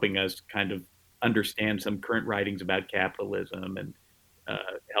was helping us kind of understand some current writings about capitalism and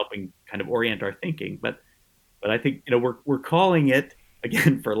helping kind of orient our thinking. But I think we're calling it,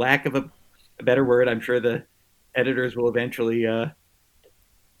 again, for lack of a better word. I'm sure the editors will eventually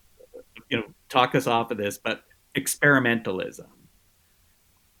talk us off of this, but experimentalism.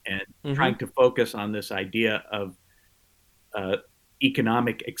 And trying to focus on this idea of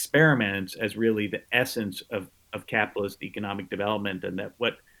economic experiments as really the essence of capitalist economic development, and that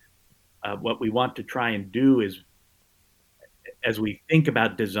what we want to try and do is, as we think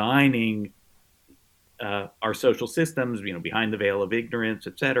about designing our social systems, behind the veil of ignorance,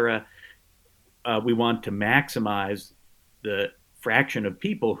 et cetera, we want to maximize the fraction of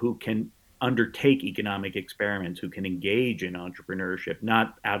people who can undertake economic experiments, who can engage in entrepreneurship,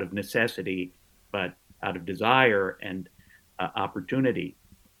 not out of necessity, but out of desire and opportunity.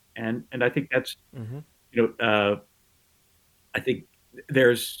 And I think that's, I think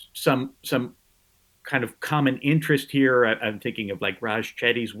there's some kind of common interest here. I'm thinking of like Raj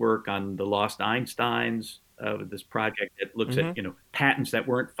Chetty's work on the Lost Einsteins, this project that looks at, patents that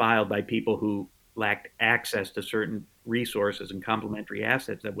weren't filed by people who lacked access to certain resources and complementary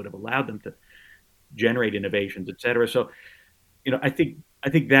assets that would have allowed them to generate innovations, et cetera. So, I think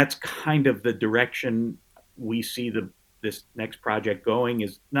that's kind of the direction we see this next project going,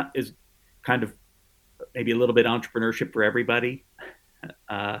 is kind of maybe a little bit entrepreneurship for everybody,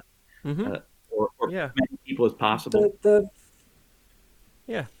 or many people as possible.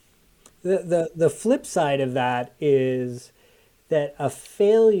 The flip side of that is that a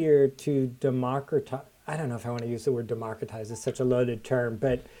failure to democratize, I don't know if I want to use the word democratize, it's such a loaded term,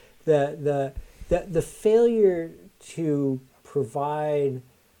 but the failure to provide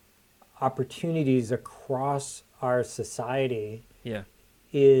opportunities across our society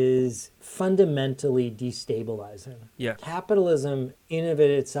is fundamentally destabilizing. Yeah. Capitalism in and of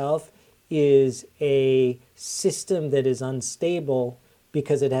itself is a system that is unstable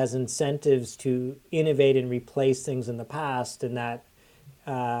because it has incentives to innovate and replace things in the past, and that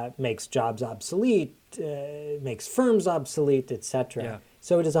makes jobs obsolete, makes firms obsolete, etc. Yeah.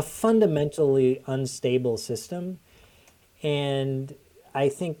 So it is a fundamentally unstable system, and I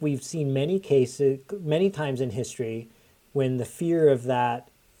think we've seen many times in history when the fear of that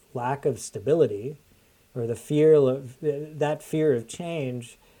lack of stability, or the fear of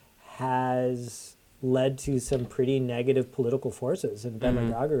change, has led to some pretty negative political forces and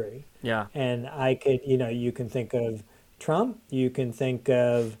demagoguery. Yeah. And you can think of Trump, you can think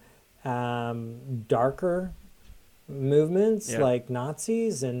of darker movements like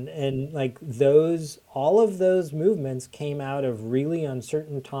Nazis, and like all of those movements came out of really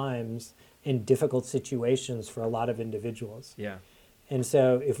uncertain times and difficult situations for a lot of individuals. Yeah. And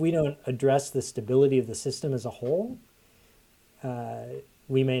so if we don't address the stability of the system as a whole,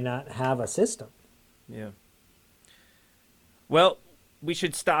 we may not have a system. Yeah. Well, we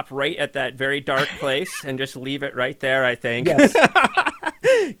should stop right at that very dark place and just leave it right there, I think. Yes.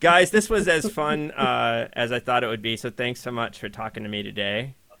 Guys, this was as fun as I thought it would be, so thanks so much for talking to me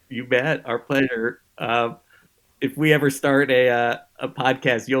today. You bet. Our pleasure. If we ever start a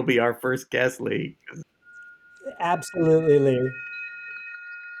podcast, you'll be our first guest, Lee. Absolutely, Lee.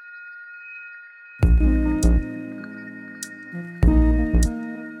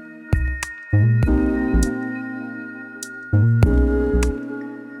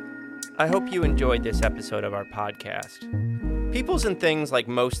 I hope you enjoyed this episode of our podcast. Peoples and things, like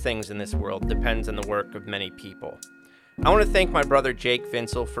most things in this world, depends on the work of many people. I want to thank my brother Jake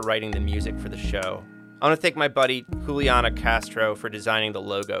Vinsel for writing the music for the show. I want to thank my buddy Juliana Castro for designing the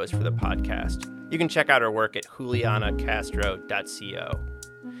logos for the podcast. You can check out her work at julianacastro.co.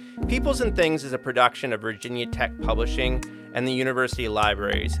 Peoples and Things is a production of Virginia Tech Publishing and the University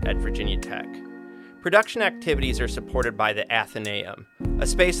Libraries at Virginia Tech. Production activities are supported by the Athenaeum, a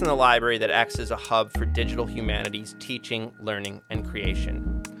space in the library that acts as a hub for digital humanities teaching, learning, and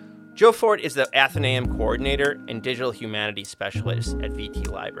creation. Joe Ford is the Athenaeum coordinator and digital humanities specialist at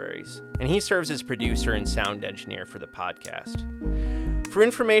VT Libraries, and he serves as producer and sound engineer for the podcast. For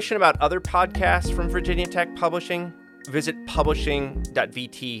information about other podcasts from Virginia Tech Publishing, visit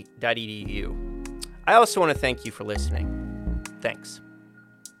publishing.vt.edu. I also want to thank you for listening. Thanks.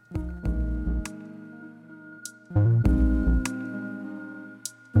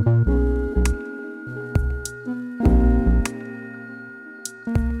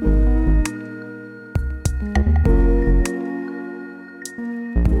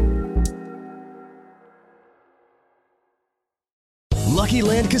 Lucky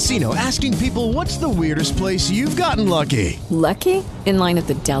Land Casino, asking people, what's the weirdest place you've gotten lucky? Lucky? In line at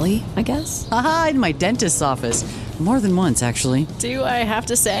the deli, I guess? Aha, in my dentist's office. More than once, actually. Do I have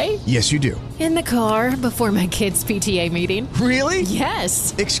to say? Yes, you do. In the car before my kids' PTA meeting. Really?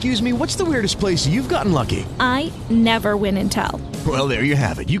 Yes. Excuse me, what's the weirdest place you've gotten lucky? I never win and tell. Well, there you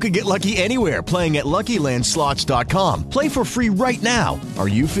have it. You can get lucky anywhere, playing at LuckyLandSlots.com. Play for free right now. Are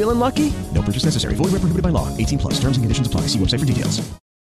you feeling lucky? No purchase necessary. Void where prohibited by law. 18+. Terms and conditions apply. See website for details.